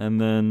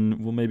 And then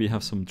we'll maybe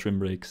have some trim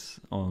brakes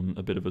on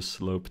a bit of a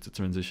slope to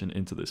transition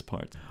into this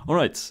part.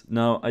 Alright,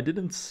 now I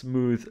didn't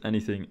smooth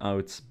anything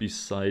out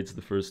besides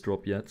the first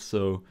drop yet,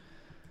 so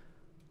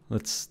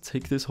let's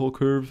take this whole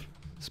curve,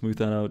 smooth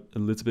that out a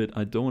little bit.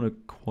 I don't want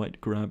to quite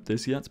grab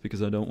this yet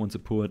because I don't want to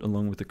pull it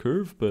along with the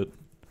curve, but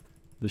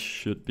this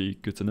should be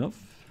good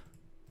enough.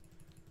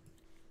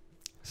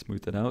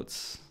 Smooth that out,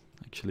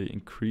 actually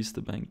increase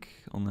the bank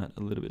on that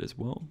a little bit as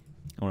well.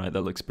 Alright,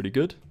 that looks pretty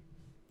good.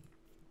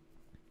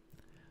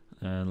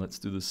 And let's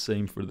do the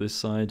same for this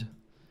side.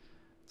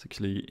 Let's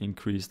actually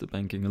increase the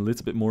banking a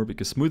little bit more,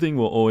 because smoothing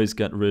will always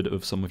get rid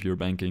of some of your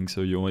banking,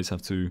 so you always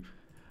have to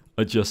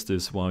adjust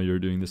this while you're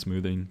doing the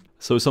smoothing.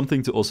 So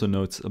something to also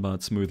note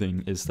about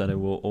smoothing is that it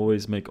will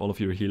always make all of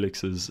your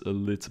helixes a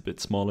little bit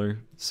smaller,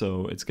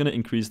 so it's going to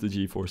increase the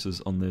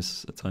G-forces on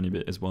this a tiny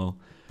bit as well.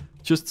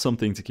 Just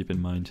something to keep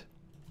in mind.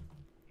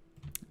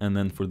 And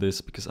then for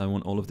this, because I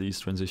want all of these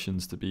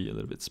transitions to be a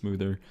little bit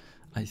smoother,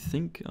 I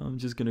think I'm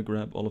just going to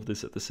grab all of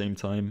this at the same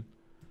time.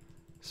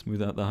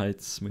 Smooth out the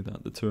height, smooth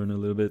out the turn a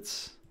little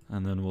bit,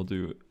 and then we'll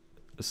do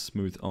a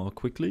smooth all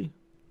quickly,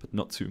 but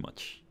not too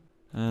much.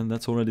 And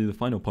that's already the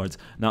final part.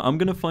 Now I'm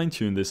going to fine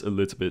tune this a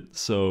little bit,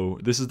 so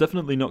this is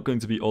definitely not going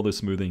to be all the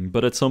smoothing,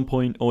 but at some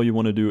point all you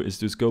want to do is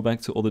just go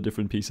back to all the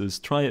different pieces,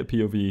 try a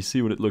POV,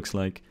 see what it looks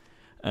like,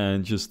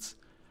 and just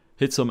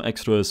hit some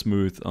extra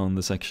smooth on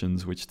the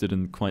sections which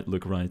didn't quite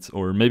look right,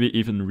 or maybe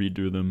even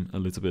redo them a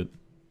little bit.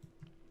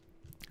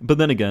 But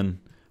then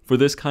again, for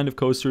this kind of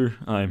coaster,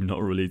 I'm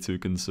not really too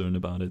concerned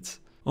about it.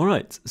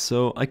 Alright,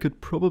 so I could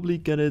probably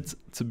get it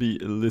to be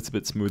a little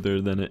bit smoother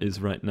than it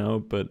is right now,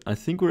 but I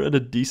think we're at a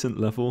decent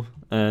level,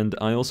 and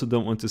I also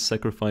don't want to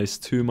sacrifice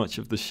too much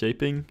of the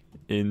shaping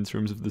in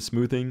terms of the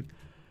smoothing,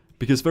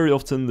 because very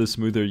often the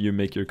smoother you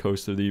make your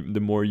coaster, the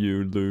more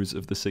you lose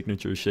of the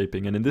signature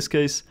shaping. And in this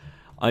case,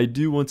 I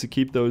do want to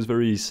keep those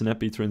very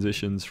snappy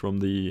transitions from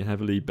the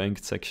heavily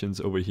banked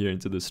sections over here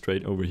into the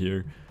straight over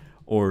here,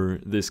 or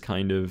this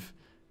kind of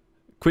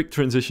quick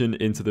transition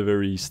into the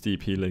very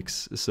steep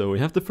helix. So we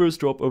have the first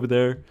drop over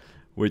there,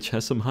 which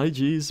has some high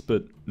Gs,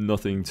 but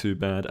nothing too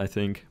bad, I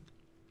think.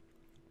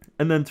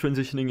 And then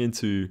transitioning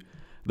into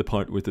the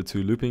part with the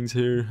two loopings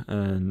here,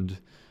 and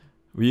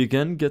we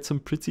again get some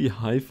pretty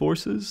high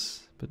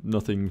forces, but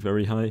nothing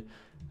very high.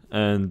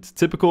 And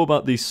typical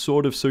about these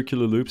sort of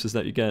circular loops is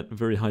that you get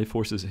very high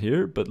forces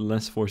here, but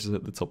less forces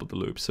at the top of the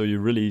loop. So you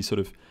really sort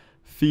of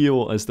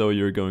feel as though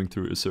you're going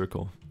through a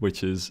circle,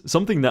 which is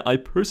something that I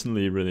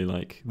personally really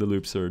like. The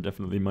loops are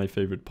definitely my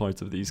favorite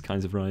part of these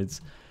kinds of rides.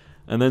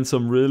 And then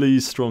some really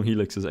strong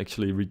helixes,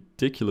 actually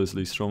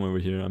ridiculously strong over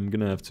here. I'm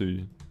gonna have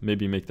to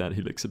maybe make that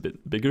helix a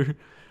bit bigger,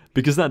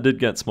 because that did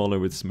get smaller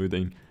with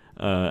smoothing.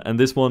 And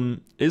this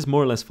one is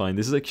more or less fine.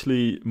 This is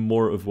actually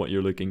more of what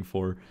you're looking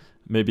for.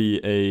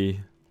 Maybe a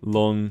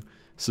long,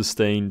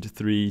 sustained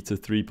 3 to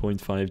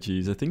 3.5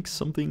 Gs. I think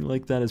something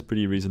like that is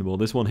pretty reasonable.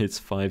 This one hits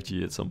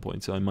 5G at some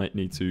point, so I might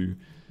need to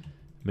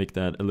make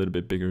that a little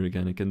bit bigger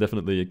again. It can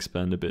definitely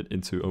expand a bit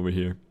into over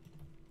here.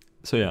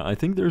 So yeah, I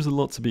think there's a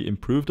lot to be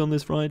improved on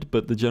this ride,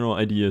 but the general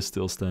idea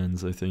still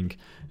stands, I think.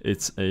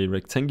 It's a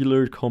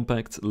rectangular,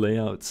 compact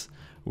layout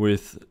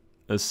with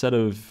a set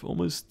of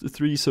almost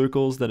 3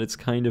 circles that it's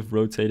kind of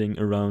rotating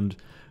around.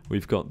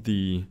 We've got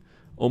the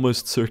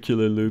almost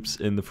circular loops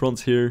in the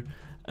front here,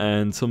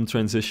 and some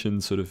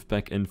transitions sort of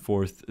back and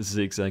forth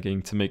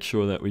zigzagging to make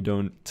sure that we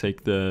don't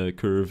take the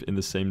curve in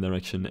the same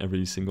direction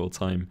every single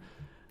time.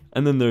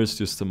 And then there's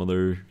just some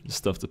other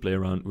stuff to play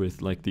around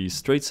with, like these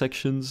straight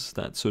sections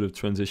that sort of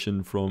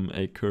transition from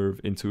a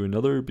curve into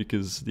another,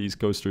 because these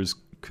coasters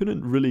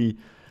couldn't really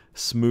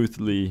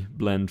smoothly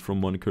blend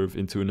from one curve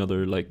into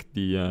another like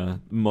the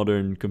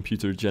modern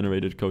computer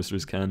generated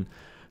coasters can.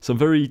 Some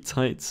very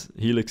tight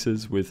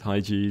helixes with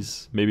high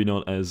Gs, maybe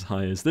not as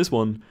high as this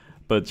one,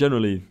 but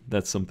generally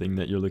that's something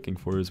that you're looking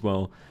for as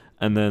well.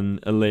 And then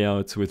a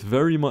layout with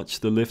very much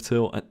the lift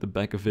hill at the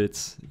back of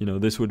it. You know,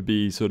 this would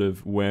be sort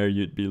of where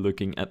you'd be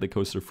looking at the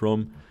coaster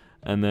from.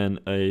 And then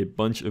a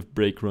bunch of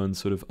brake runs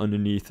sort of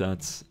underneath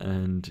that.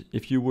 And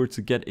if you were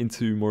to get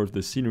into more of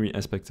the scenery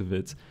aspect of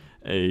it,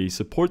 a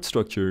support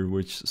structure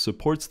which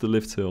supports the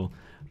lift hill,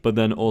 but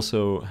then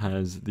also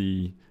has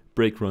the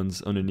brake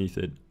runs underneath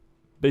it,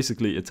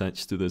 basically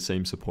attached to the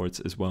same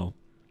supports as well.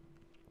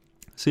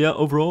 So yeah,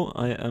 overall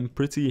I am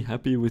pretty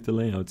happy with the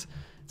layout.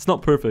 It's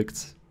not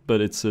perfect,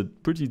 but it's a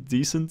pretty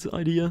decent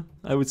idea,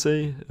 I would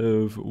say,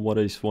 of what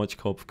a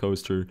Schwarzkopf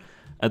coaster,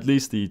 at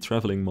least the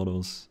traveling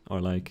models,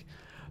 are like.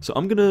 So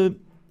I'm gonna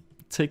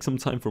take some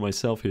time for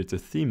myself here to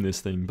theme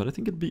this thing, but I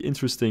think it'd be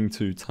interesting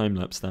to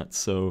time-lapse that.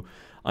 So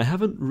I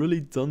haven't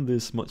really done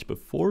this much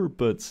before,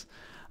 but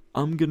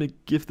I'm gonna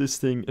give this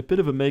thing a bit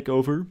of a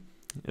makeover,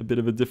 a bit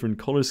of a different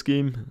color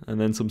scheme, and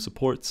then some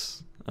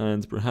supports,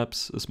 and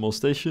perhaps a small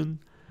station,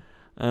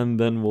 and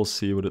then we'll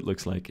see what it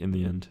looks like in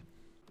the end.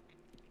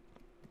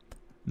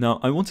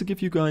 Now, I want to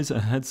give you guys a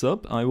heads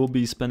up. I will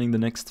be spending the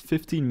next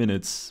 15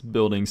 minutes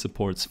building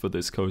supports for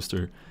this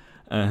coaster.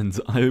 And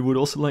I would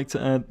also like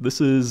to add,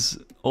 this is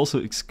also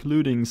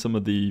excluding some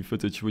of the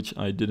footage which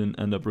I didn't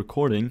end up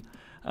recording,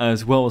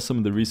 as well as some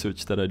of the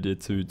research that I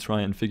did to try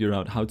and figure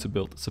out how to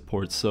build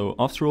supports. So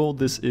after all,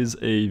 this is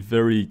a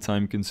very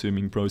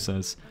time-consuming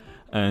process.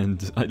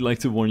 And I'd like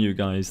to warn you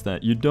guys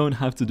that you don't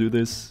have to do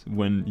this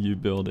when you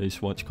build a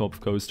Schwarzkopf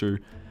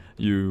coaster.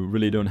 You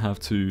really don't have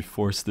to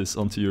force this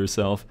onto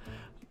yourself.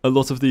 A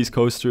lot of these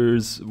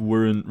coasters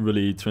weren't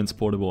really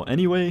transportable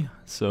anyway,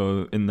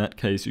 so in that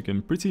case you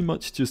can pretty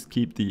much just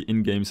keep the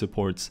in-game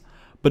supports.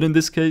 But in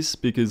this case,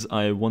 because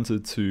I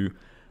wanted to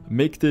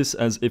make this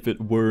as if it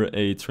were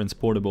a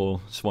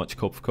transportable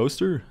Schwarzkopf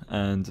coaster,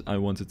 and I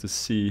wanted to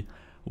see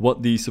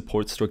what the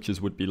support structures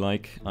would be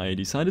like, I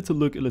decided to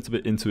look a little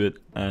bit into it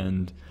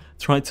and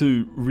try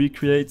to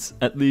recreate,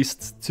 at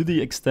least to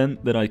the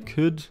extent that I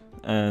could,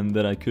 and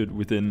that I could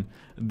within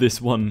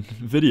this one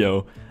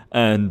video,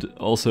 and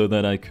also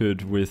that I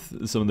could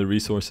with some of the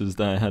resources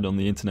that I had on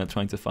the internet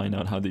trying to find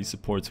out how these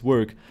supports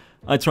work.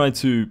 I tried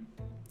to,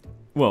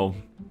 well,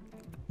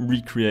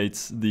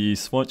 recreate the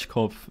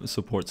Schwarzkopf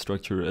support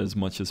structure as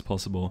much as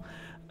possible.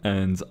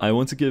 And I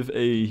want to give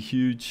a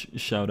huge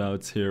shout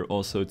out here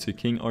also to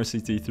King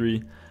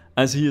RCT3,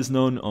 as he is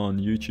known on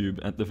YouTube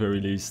at the very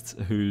least,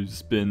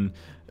 who's been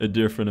a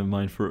dear friend of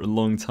mine for a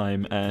long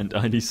time, and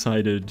I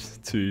decided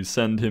to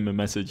send him a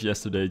message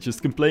yesterday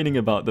just complaining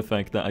about the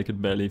fact that I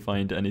could barely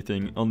find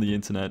anything on the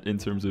internet in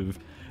terms of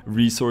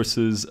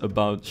resources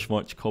about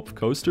Schwarzkopf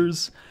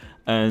coasters,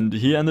 and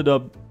he ended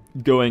up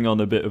going on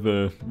a bit of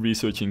a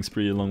researching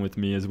spree along with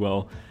me as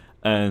well.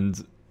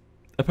 And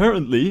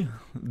apparently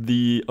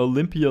the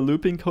Olympia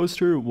looping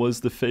coaster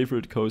was the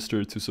favorite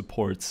coaster to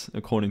support,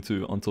 according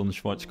to Anton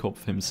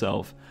Schwarzkopf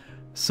himself.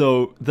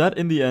 So that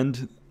in the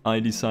end I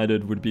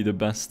decided would be the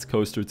best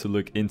coaster to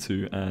look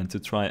into and to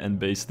try and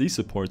base these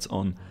supports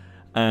on.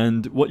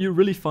 And what you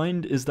really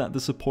find is that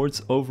the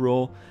supports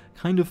overall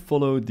kind of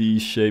follow the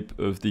shape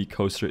of the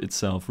coaster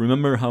itself.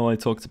 Remember how I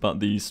talked about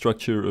the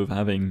structure of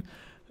having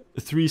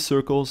 3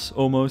 circles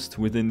almost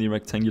within the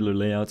rectangular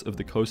layout of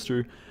the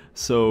coaster?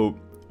 So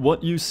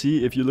what you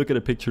see if you look at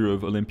a picture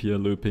of Olympia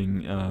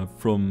looping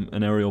from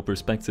an aerial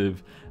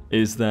perspective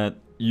is that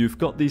you've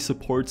got these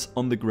supports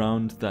on the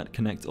ground that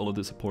connect all of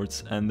the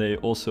supports, and they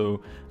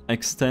also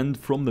extend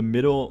from the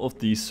middle of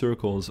these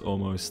circles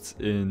almost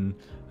in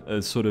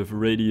a sort of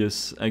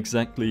radius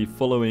exactly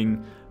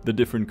following the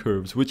different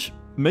curves, which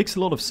makes a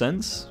lot of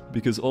sense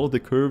because all of the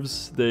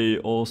curves, they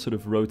all sort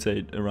of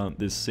rotate around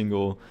this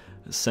single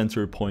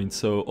center point,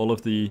 so all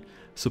of the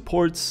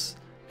supports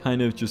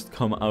kind of just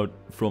come out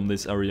from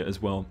this area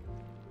as well.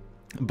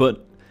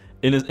 But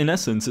in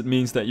essence, it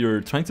means that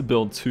you're trying to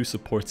build 2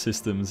 support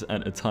systems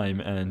at a time,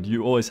 and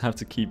you always have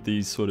to keep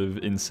these sort of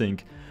in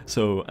sync.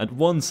 So at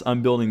once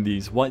I'm building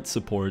these white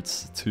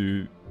supports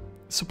to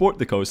support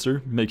the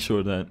coaster, make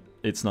sure that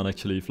it's not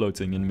actually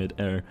floating in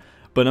mid-air.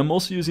 But I'm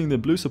also using the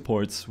blue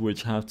supports,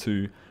 which have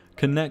to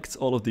connect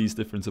all of these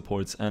different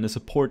supports, and a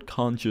support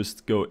can't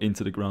just go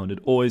into the ground. It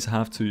always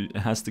has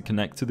to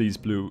connect to these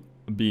blue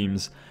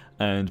beams,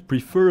 and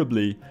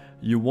preferably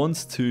you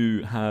want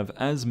to have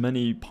as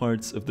many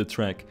parts of the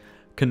track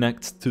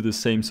connect to the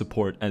same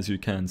support as you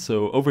can.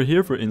 So over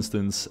here, for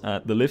instance,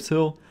 at the lift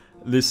hill,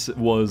 this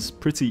was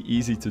pretty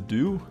easy to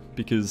do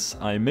because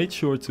I made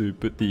sure to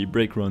put the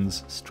brake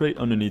runs straight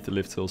underneath the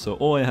lift hill. So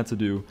all I had to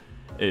do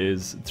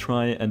is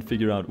try and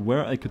figure out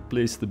where I could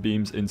place the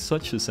beams in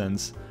such a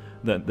sense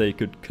that they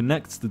could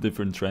connect the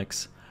different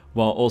tracks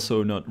while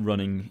also not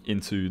running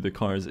into the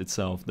cars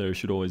itself. There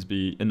should always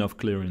be enough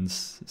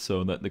clearance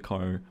so that the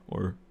car,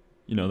 or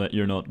that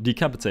you're not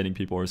decapitating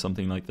people or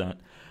something like that.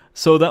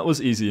 So that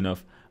was easy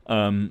enough.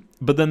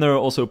 But then there are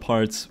also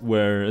parts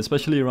where,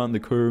 especially around the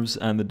curves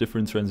and the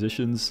different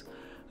transitions,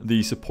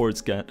 the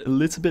supports get a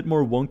little bit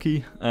more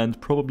wonky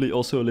and probably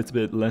also a little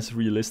bit less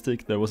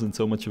realistic. There wasn't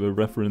so much of a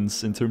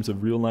reference in terms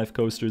of real life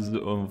coasters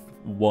of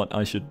what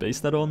I should base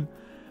that on.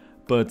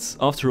 But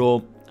after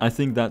all, I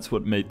think that's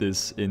what made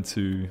this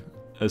into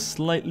a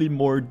slightly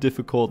more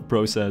difficult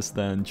process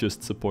than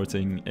just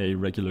supporting a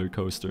regular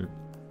coaster.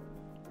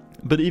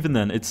 But even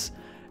then,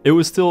 it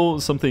was still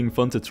something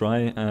fun to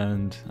try,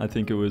 and I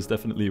think it was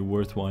definitely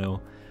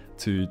worthwhile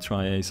to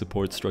try a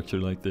support structure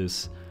like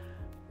this.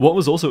 What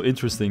was also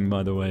interesting,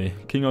 by the way,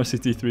 King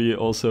RCT3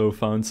 also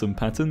found some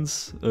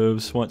patterns of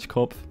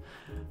Schwarzkopf,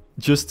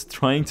 just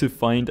trying to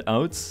find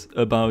out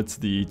about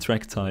the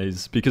track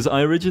ties, because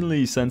I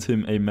originally sent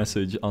him a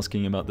message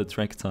asking about the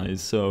track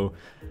ties. So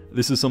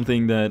this is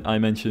something that I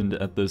mentioned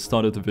at the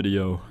start of the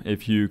video.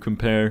 If you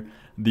compare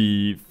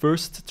the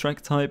first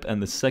track type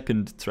and the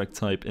second track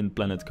type in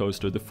Planet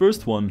Coaster, the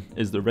first one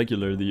is the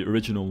regular, the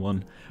original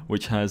one,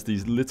 which has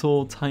these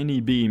little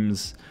tiny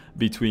beams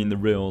between the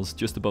rails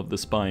just above the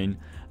spine,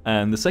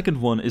 and the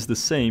second one is the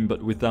same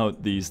but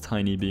without these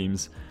tiny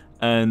beams.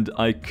 And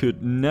I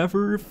could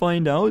never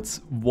find out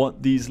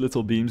what these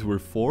little beams were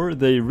for.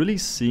 They really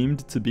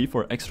seemed to be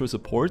for extra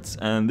supports,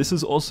 and this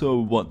is also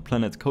what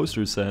Planet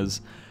Coaster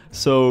says.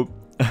 So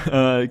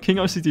King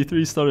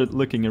RCT3 started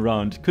looking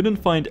around, couldn't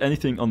find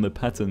anything on the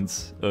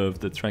patents of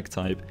the track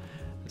type.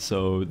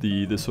 So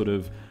the sort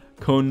of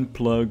cone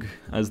plug,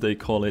 as they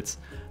call it,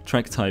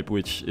 track type,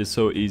 which is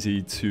so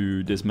easy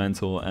to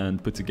dismantle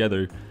and put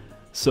together.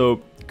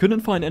 So couldn't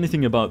find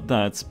anything about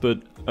that,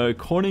 but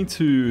according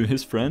to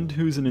his friend,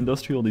 who's an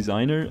industrial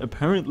designer,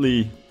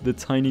 apparently the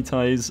tiny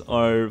ties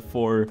are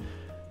for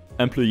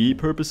employee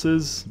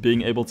purposes,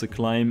 being able to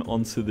climb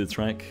onto the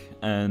track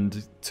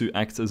and to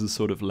act as a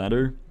sort of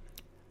ladder.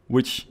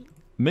 Which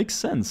makes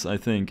sense, I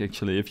think,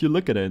 actually. If you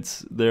look at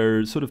it,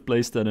 they're sort of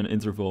placed at an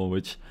interval,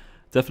 which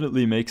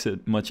definitely makes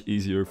it much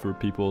easier for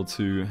people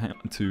to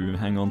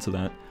hang on to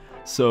that.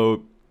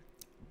 So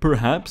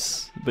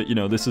perhaps, but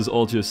this is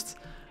all just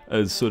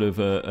as sort of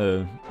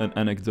an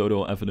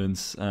anecdotal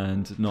evidence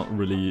and not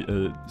really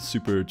a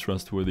super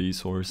trustworthy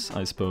source,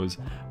 I suppose.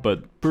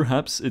 But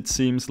perhaps it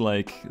seems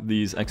like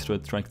these extra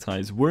track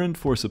ties weren't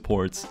for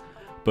supports,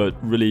 but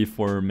really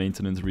for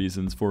maintenance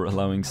reasons, for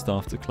allowing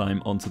staff to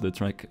climb onto the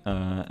track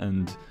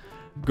and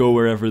go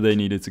wherever they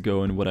needed to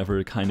go in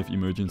whatever kind of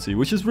emergency,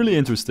 which is really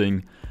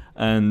interesting.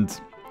 And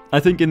I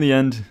think in the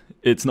end,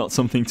 it's not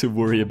something to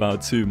worry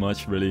about too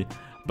much, really,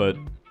 but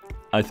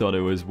I thought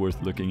it was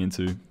worth looking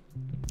into.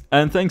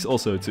 And thanks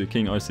also to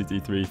King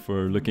RCT3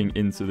 for looking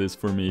into this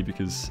for me,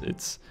 because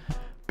it's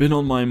been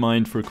on my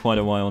mind for quite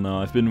a while now.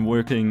 I've been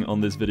working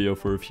on this video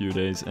for a few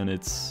days, and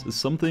it's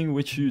something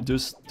which you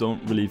just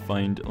don't really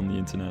find on the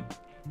internet.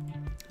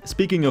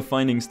 Speaking of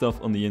finding stuff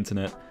on the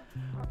internet,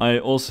 I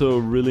also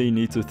really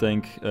need to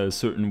thank a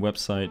certain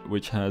website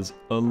which has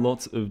a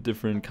lot of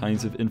different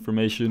kinds of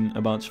information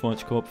about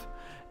Schwarzkopf.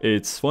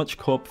 It's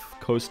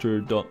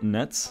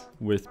schwarzkopfcoaster.net,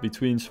 with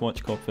between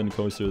Schwarzkopf and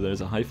coaster there's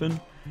a hyphen,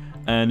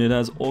 and it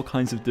has all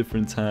kinds of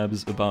different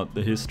tabs about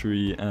the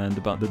history and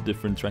about the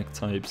different track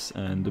types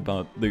and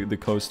about the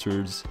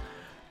coasters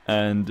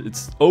And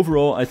it's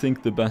overall, I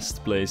think, the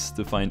best place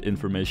to find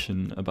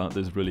information about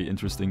this really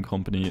interesting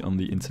company on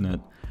the internet.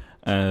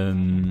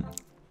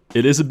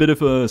 It is a bit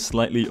of a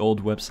slightly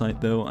old website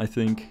though, I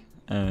think,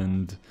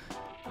 and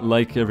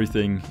like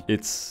everything,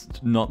 it's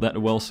not that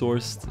well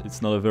sourced.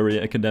 It's not a very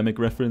academic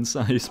reference,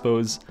 I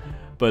suppose,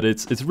 but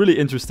it's really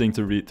interesting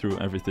to read through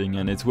everything,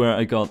 and it's where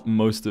I got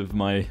most of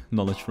my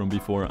knowledge from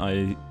before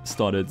I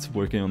started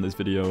working on this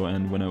video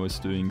and when I was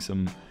doing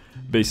some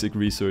basic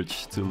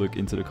research to look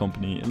into the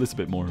company a little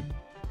bit more.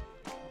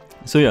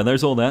 So yeah,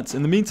 there's all that.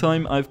 In the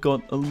meantime, I've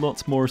got a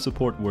lot more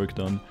support work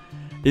done.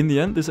 In the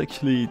end, this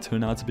actually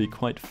turned out to be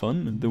quite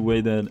fun. The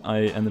way that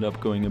I ended up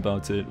going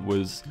about it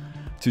was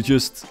to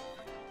just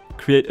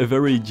create a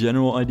very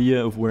general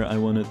idea of where I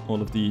wanted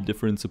all of the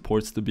different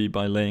supports to be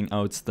by laying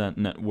out that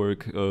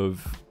network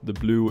of the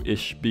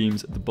blue-ish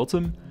beams at the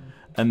bottom,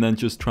 and then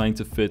just trying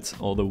to fit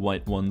all the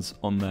white ones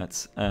on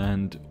that.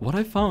 And what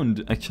I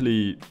found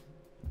actually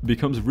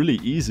becomes really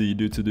easy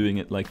due to doing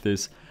it like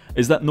this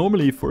is that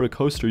normally for a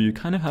coaster you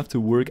kind of have to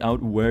work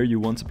out where you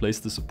want to place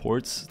the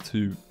supports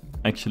to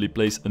actually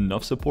place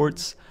enough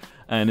supports,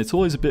 and it's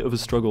always a bit of a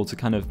struggle to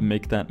kind of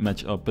make that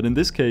match up. But in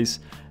this case,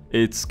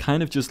 it's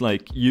kind of just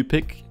like you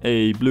pick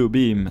a blue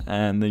beam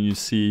and then you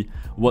see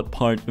what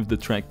part of the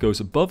track goes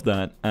above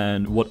that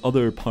and what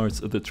other parts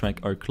of the track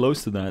are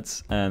close to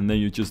that, and then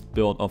you just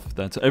build off of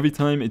that. So every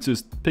time it's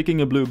just picking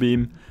a blue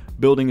beam,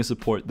 building a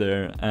support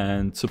there,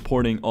 and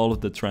supporting all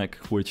of the track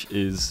which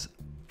is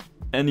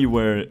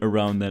anywhere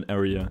around that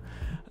area,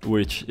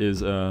 which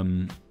is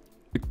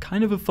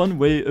kind of a fun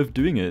way of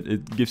doing it.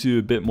 It gives you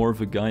a bit more of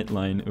a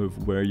guideline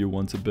of where you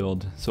want to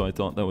build, so I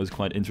thought that was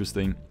quite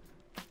interesting.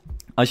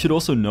 I should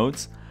also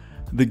note,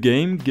 the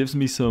game gives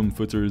me some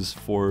footers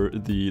for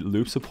the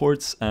loop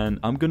supports, and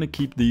I'm gonna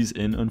keep these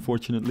in,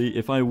 unfortunately.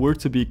 If I were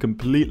to be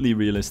completely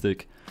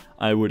realistic,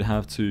 I would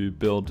have to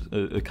build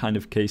a kind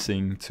of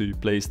casing to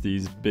place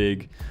these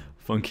big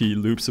funky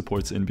loop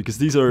supports in, because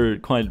these are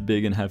quite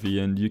big and heavy,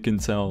 and you can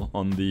tell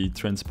on the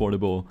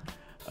transportable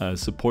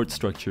support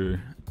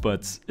structure.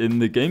 But in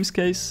the game's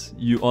case,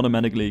 you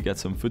automatically get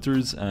some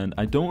footers, and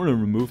I don't want to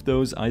remove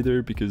those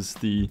either because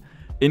the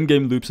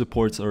in-game loop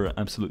supports are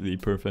absolutely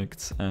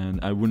perfect and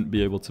I wouldn't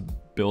be able to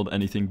build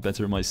anything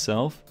better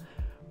myself.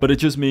 But it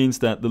just means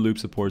that the loop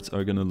supports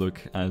are going to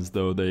look as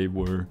though they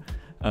were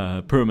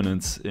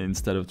permanent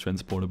instead of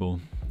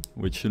transportable,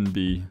 which shouldn't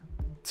be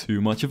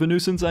too much of a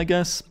nuisance, I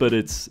guess, but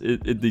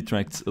it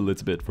detracts a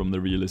little bit from the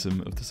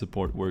realism of the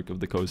support work of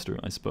the coaster,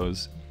 I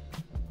suppose.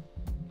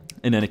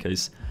 In any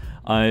case,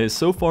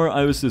 so far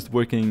I was just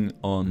working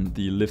on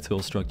the lift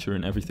hill structure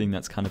and everything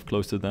that's kind of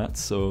close to that,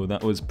 so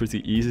that was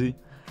pretty easy.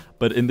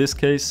 But in this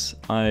case,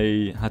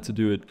 I had to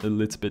do it a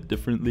little bit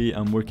differently.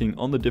 I'm working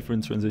on the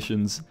different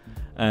transitions,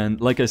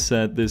 and like I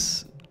said,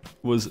 this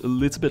was a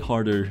little bit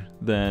harder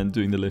than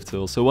doing the lift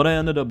hill. So what I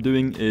ended up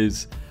doing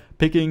is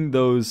picking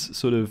those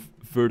sort of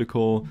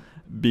vertical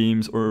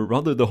beams, or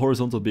rather the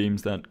horizontal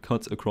beams that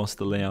cut across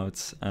the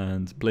layouts,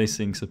 and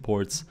placing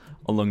supports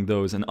along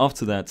those, and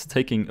after that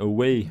taking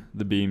away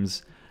the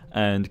beams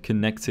and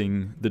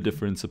connecting the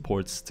different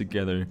supports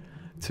together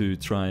to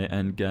try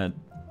and get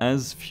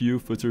as few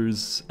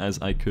footers as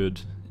I could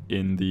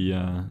in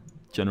the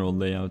general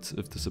layout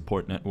of the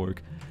support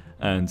network.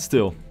 And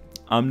still,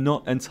 I'm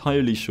not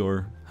entirely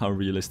sure how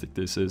realistic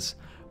this is,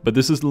 but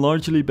this is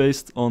largely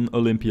based on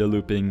Olympia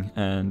looping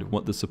and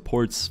what the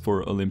supports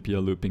for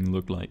Olympia looping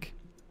look like.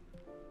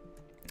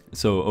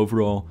 So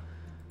overall,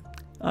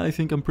 I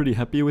think I'm pretty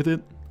happy with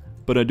it,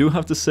 but I do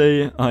have to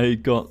say I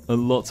got a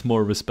lot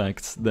more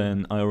respect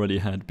than I already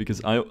had,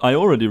 because I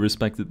already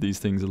respected these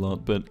things a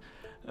lot, but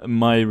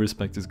my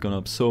respect has gone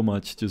up so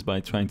much just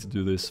by trying to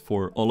do this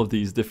for all of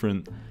these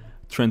different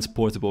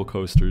transportable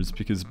coasters,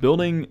 because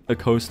building a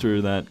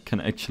coaster that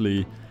can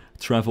actually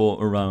travel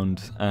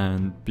around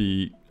and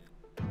be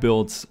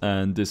built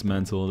and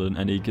dismantled at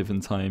any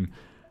given time,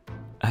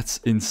 that's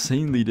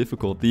insanely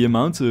difficult. The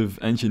amount of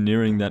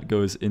engineering that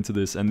goes into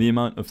this and the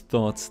amount of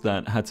thoughts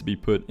that had to be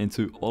put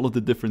into all of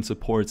the different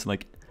supports,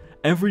 like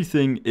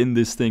everything in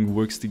this thing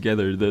works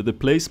together. The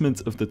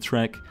placement of the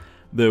track,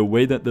 the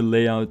way that the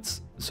layout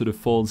sort of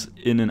falls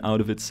in and out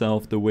of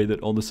itself, the way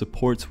that all the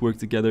supports work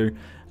together,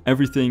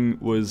 everything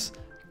was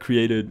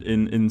created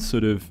in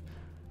sort of,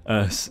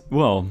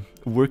 well,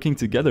 working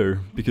together,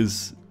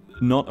 because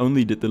not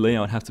only did the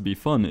layout have to be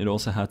fun, it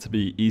also had to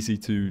be easy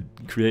to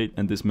create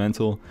and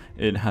dismantle.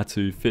 It had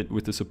to fit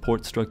with the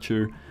support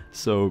structure.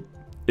 So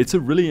it's a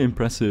really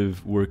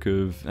impressive work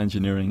of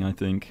engineering, I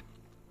think.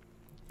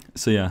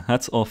 So yeah,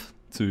 hats off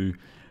to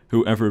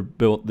whoever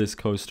built this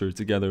coaster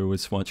together with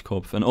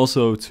Schwarzkopf, and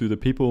also to the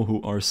people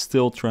who are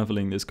still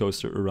traveling this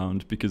coaster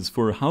around, because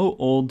for how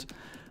old,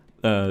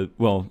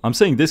 well, I'm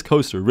saying this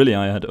coaster, really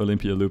I had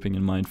Olympia looping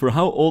in mind, for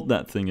how old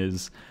that thing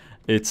is,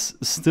 it's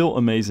still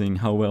amazing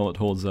how well it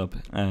holds up,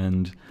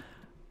 and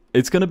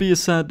it's gonna be a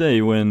sad day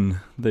when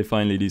they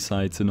finally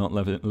decide to not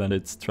let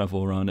it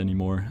travel around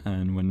anymore,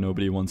 and when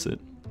nobody wants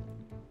it.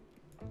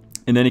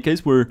 In any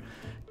case, we're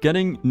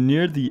getting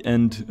near the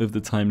end of the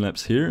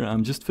time-lapse here.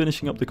 I'm just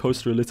finishing up the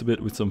coaster a little bit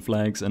with some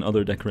flags and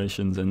other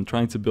decorations and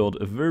trying to build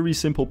a very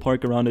simple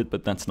park around it,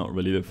 but that's not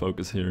really the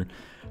focus here.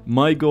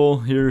 My goal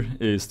here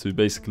is to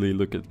basically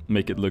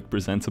make it look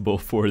presentable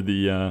for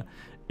the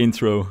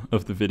intro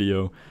of the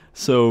video.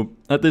 So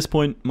at this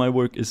point my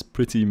work is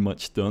pretty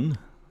much done.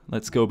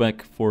 Let's go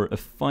back for a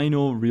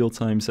final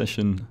real-time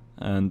session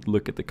and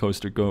look at the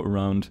coaster go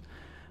around,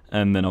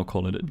 and then I'll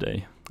call it a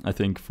day. I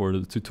think for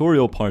the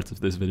tutorial part of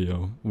this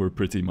video, we're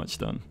pretty much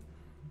done.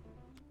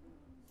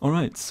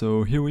 Alright,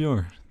 so here we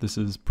are. This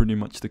is pretty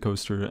much the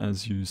coaster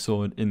as you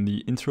saw it in the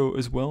intro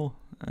as well,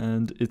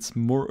 and it's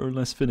more or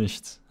less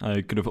finished.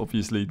 I could have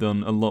obviously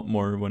done a lot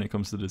more when it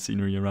comes to the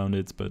scenery around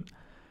it, but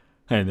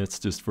hey, that's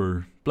just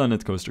for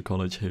Planet Coaster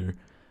College here.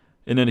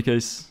 In any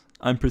case,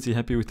 I'm pretty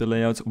happy with the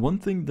layout. One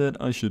thing that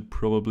I should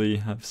probably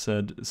have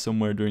said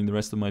somewhere during the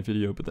rest of my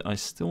video, but that I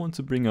still want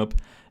to bring up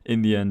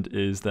in the end,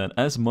 is that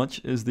as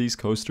much as these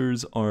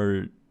coasters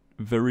are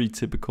very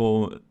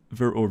typical,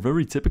 or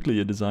very typically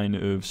a design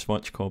of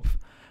Schwarzkopf,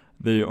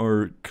 they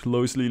are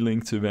closely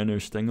linked to Werner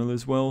Stengel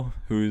as well,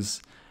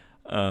 who's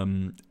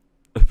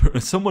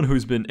someone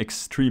who's been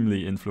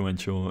extremely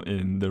influential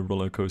in the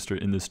roller coaster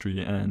industry,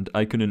 and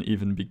I couldn't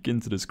even begin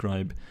to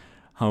describe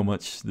how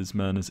much this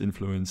man has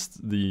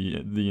influenced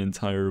the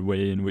entire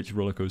way in which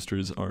roller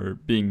coasters are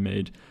being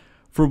made.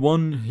 For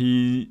one,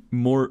 he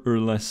more or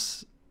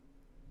less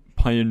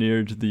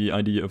pioneered the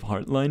idea of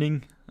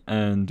heartlining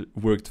and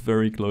worked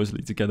very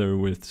closely together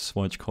with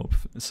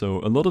Schwarzkopf. So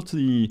a lot of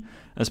the,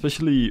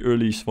 especially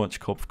early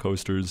Schwarzkopf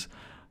coasters,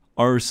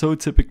 are so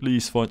typically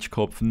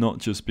Schwarzkopf, not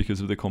just because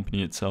of the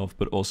company itself,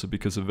 but also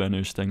because of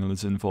Werner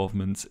Stengel's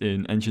involvement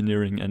in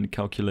engineering and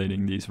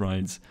calculating these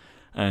rides,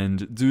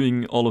 and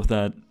doing all of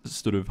that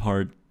sort of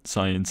hard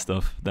science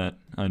stuff that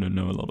I don't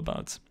know a lot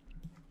about.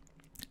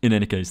 In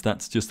any case,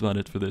 that's just about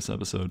it for this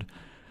episode.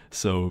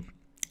 So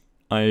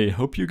I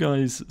hope you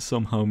guys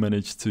somehow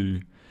managed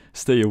to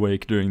stay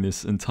awake during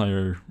this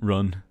entire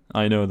run.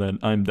 I know that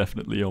I'm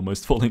definitely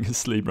almost falling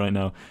asleep right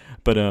now,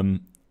 but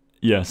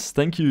yes,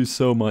 thank you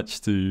so much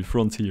to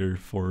Frontier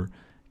for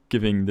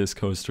giving this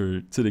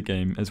coaster to the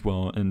game as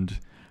well, and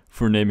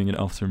for naming it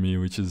after me,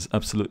 which is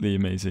absolutely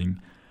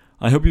amazing.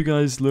 I hope you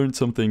guys learned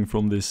something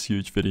from this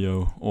huge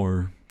video,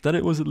 or that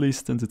it was at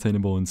least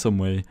entertainable in some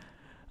way,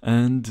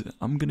 and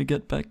I'm gonna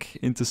get back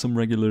into some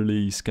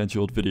regularly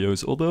scheduled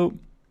videos, although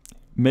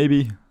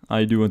maybe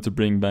I do want to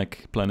bring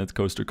back Planet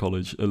Coaster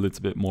College a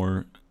little bit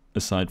more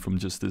aside from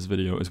just this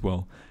video as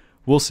well.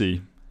 We'll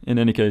see. In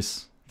any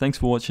case, thanks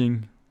for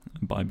watching,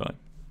 and bye bye.